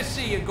you when I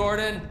see you,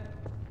 Gordon.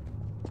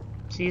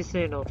 See you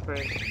soon, old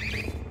friend.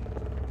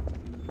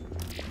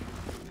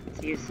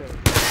 See you soon.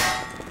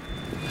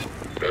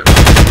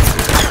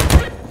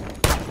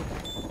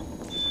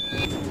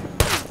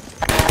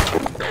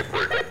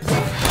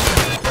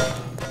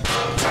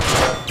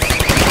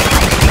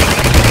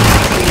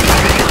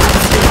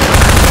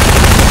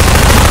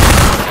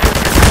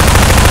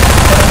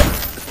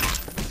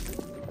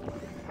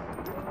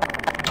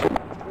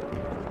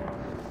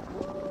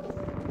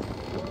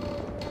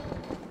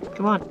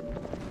 Come on.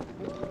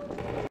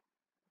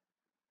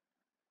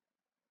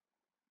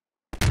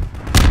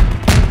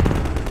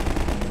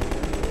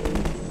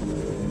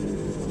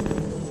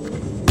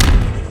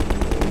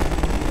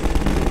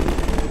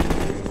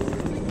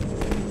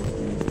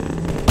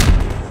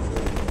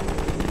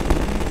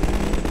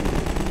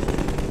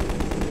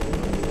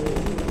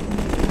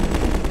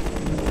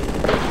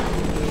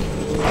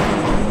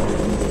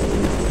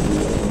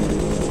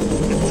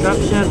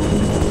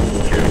 Construction.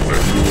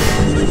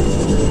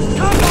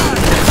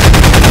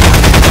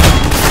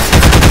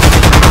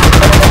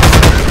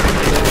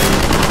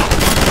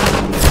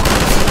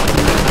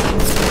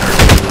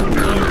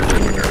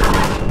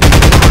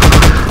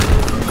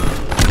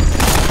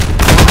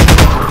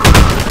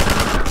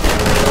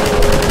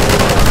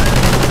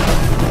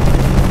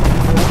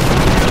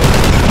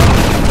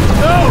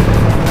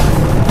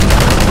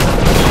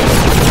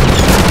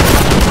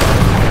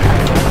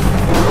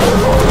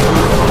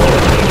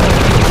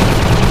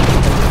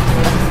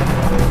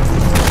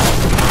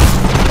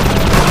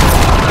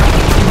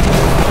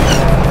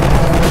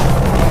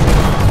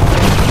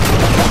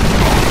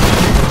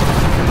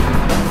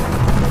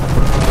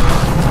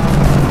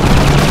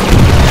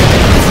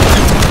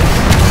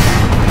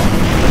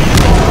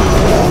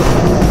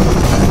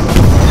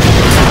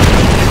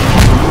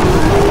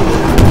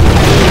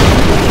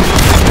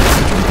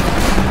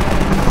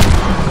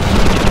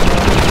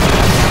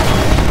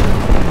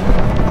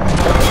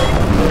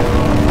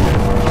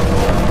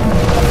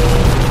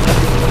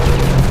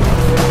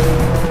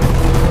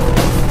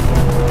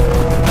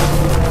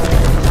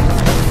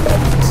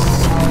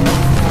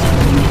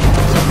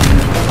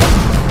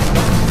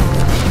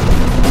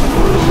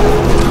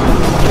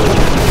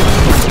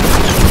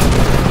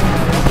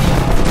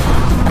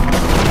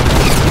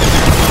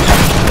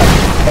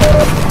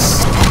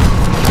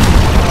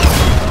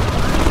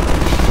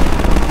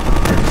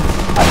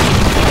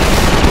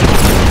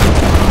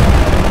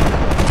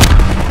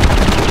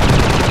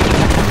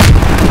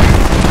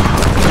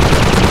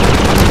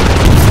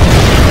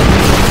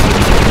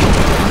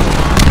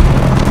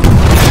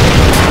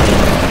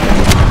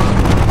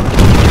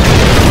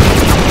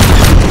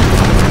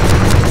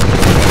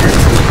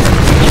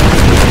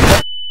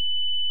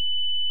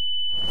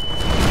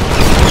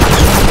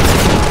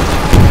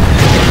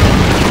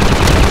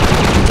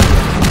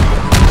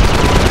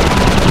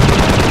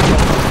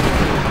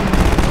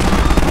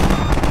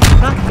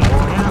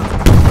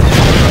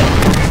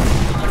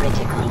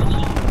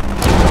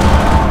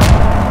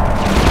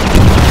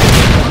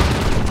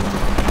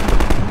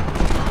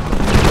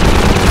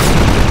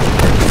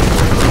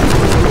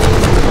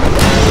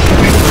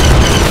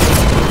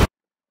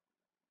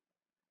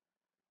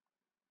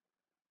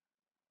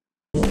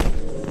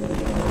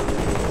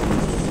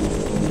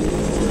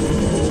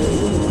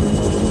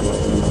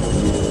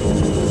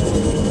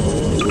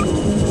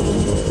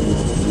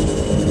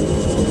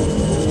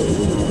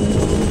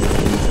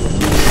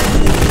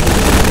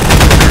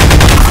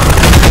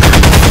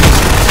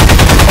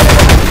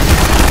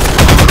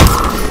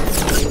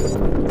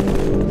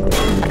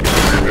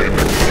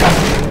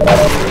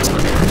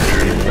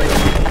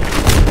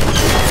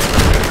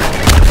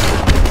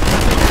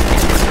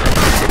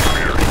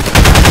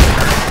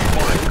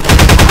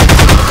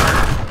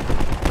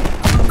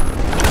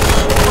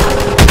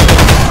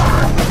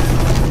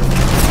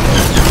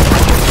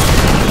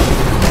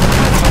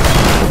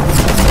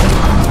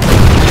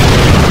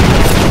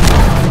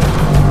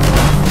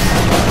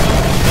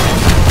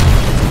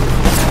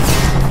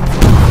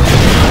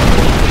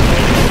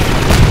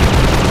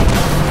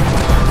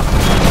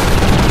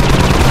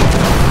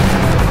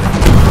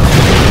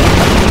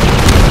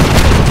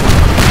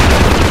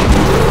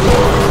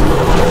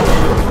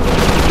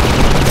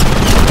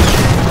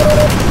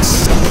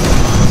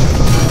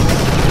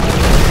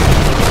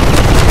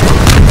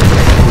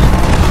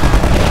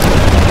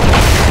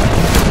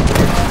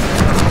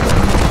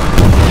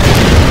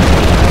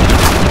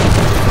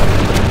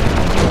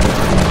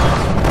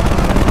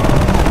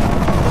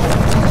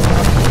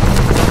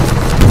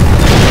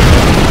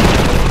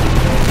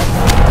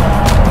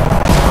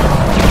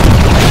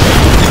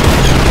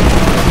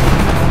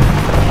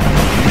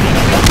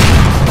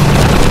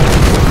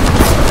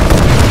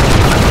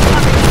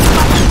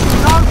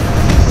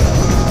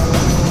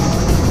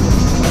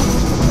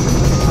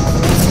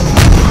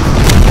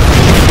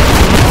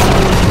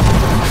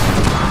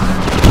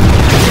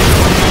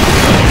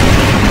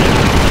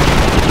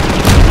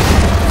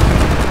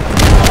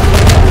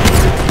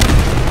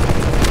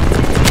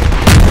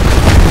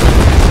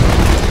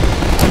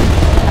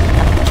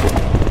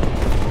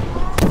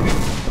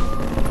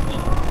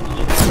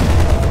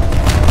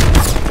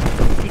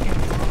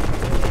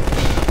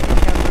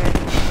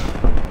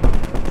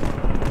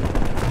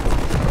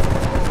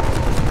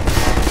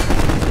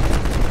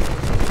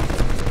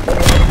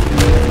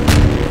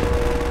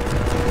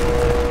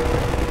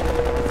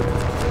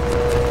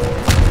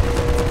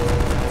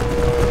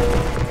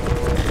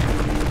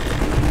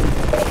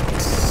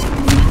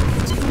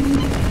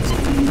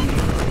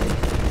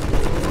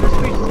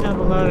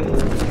 below.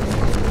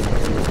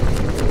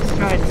 Let's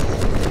try this.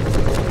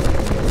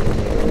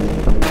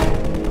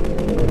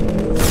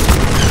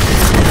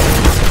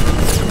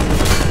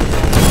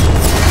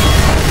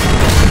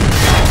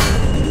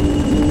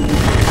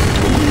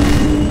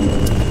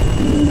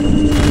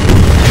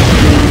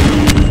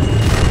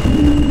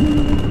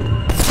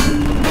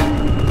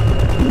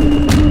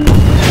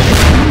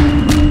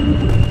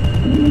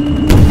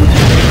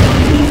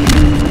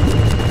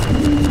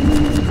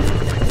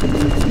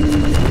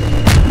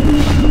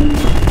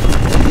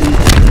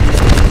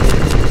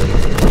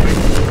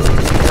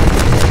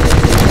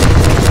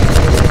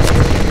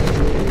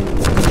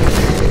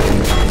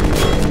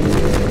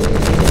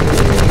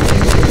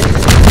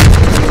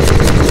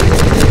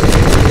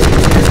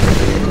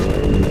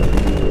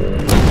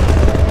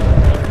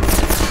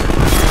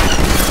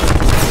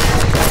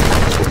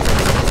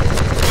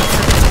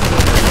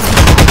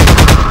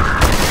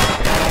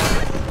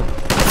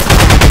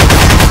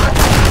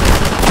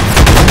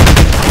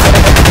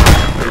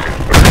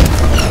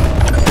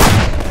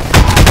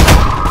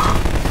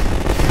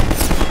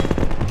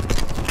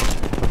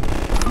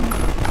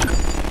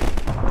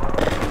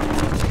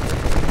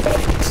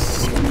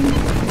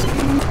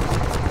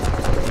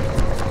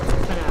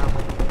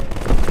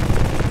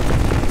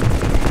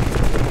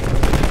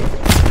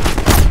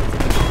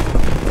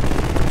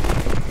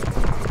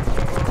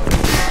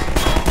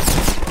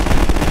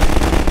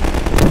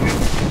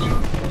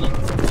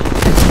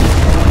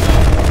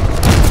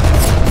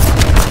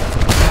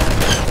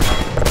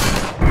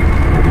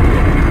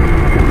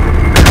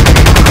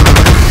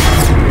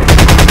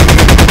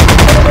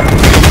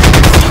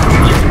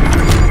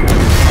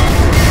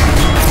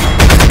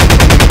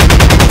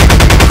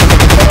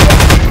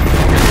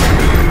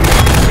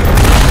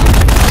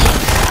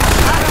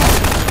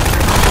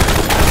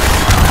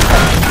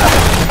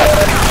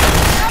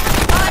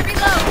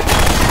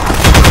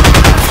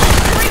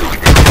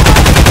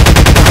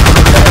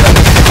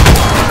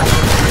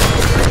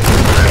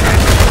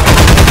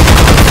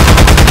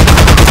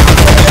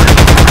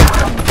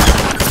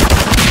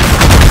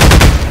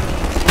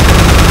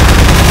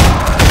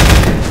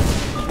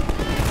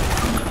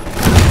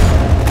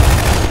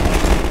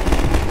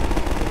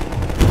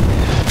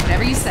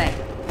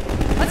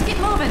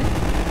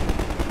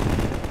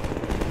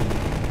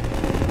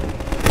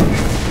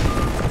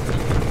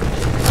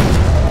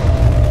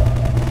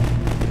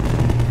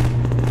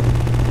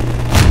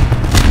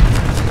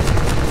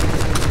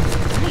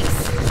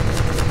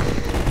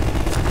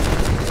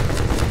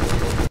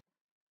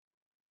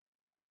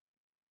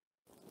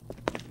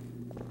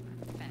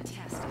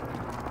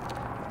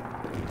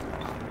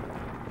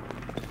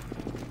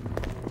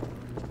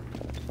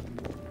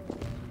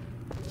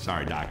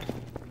 Sorry, Doc.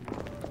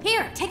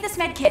 Here, take this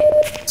med kit.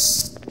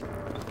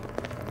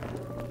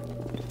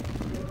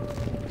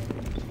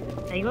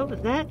 Hey, what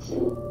was that?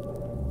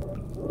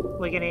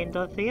 We're gonna end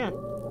off here.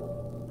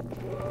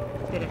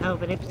 Been a hell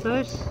of an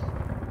episode.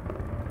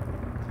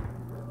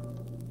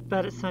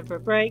 But it's time for a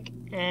break,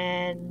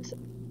 and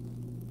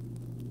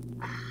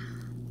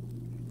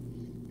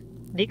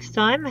next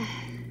time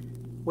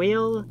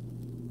we'll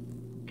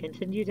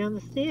continue down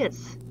the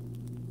stairs.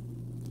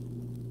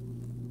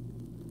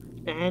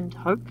 And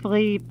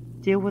hopefully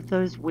deal with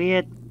those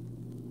weird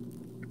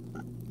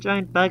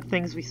giant bug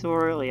things we saw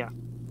earlier.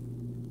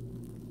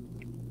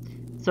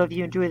 So if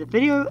you enjoy the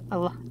video,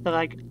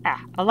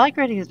 a like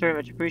rating is very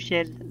much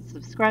appreciated.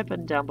 Subscribe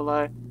button down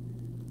below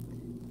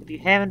if you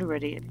haven't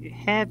already. If you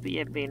have but you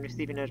haven't been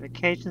receiving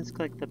notifications,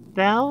 click the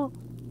bell.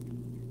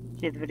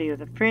 Share the video with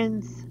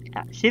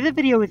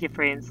your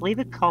friends. Leave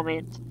a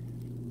comment,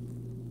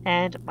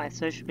 and my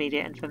social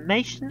media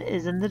information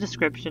is in the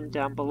description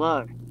down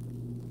below.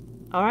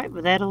 Alright,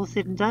 with that all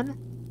said and done,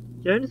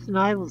 Jonas and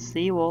I will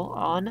see you all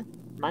on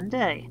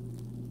Monday.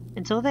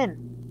 Until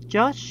then,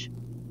 Josh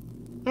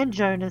and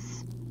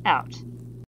Jonas out.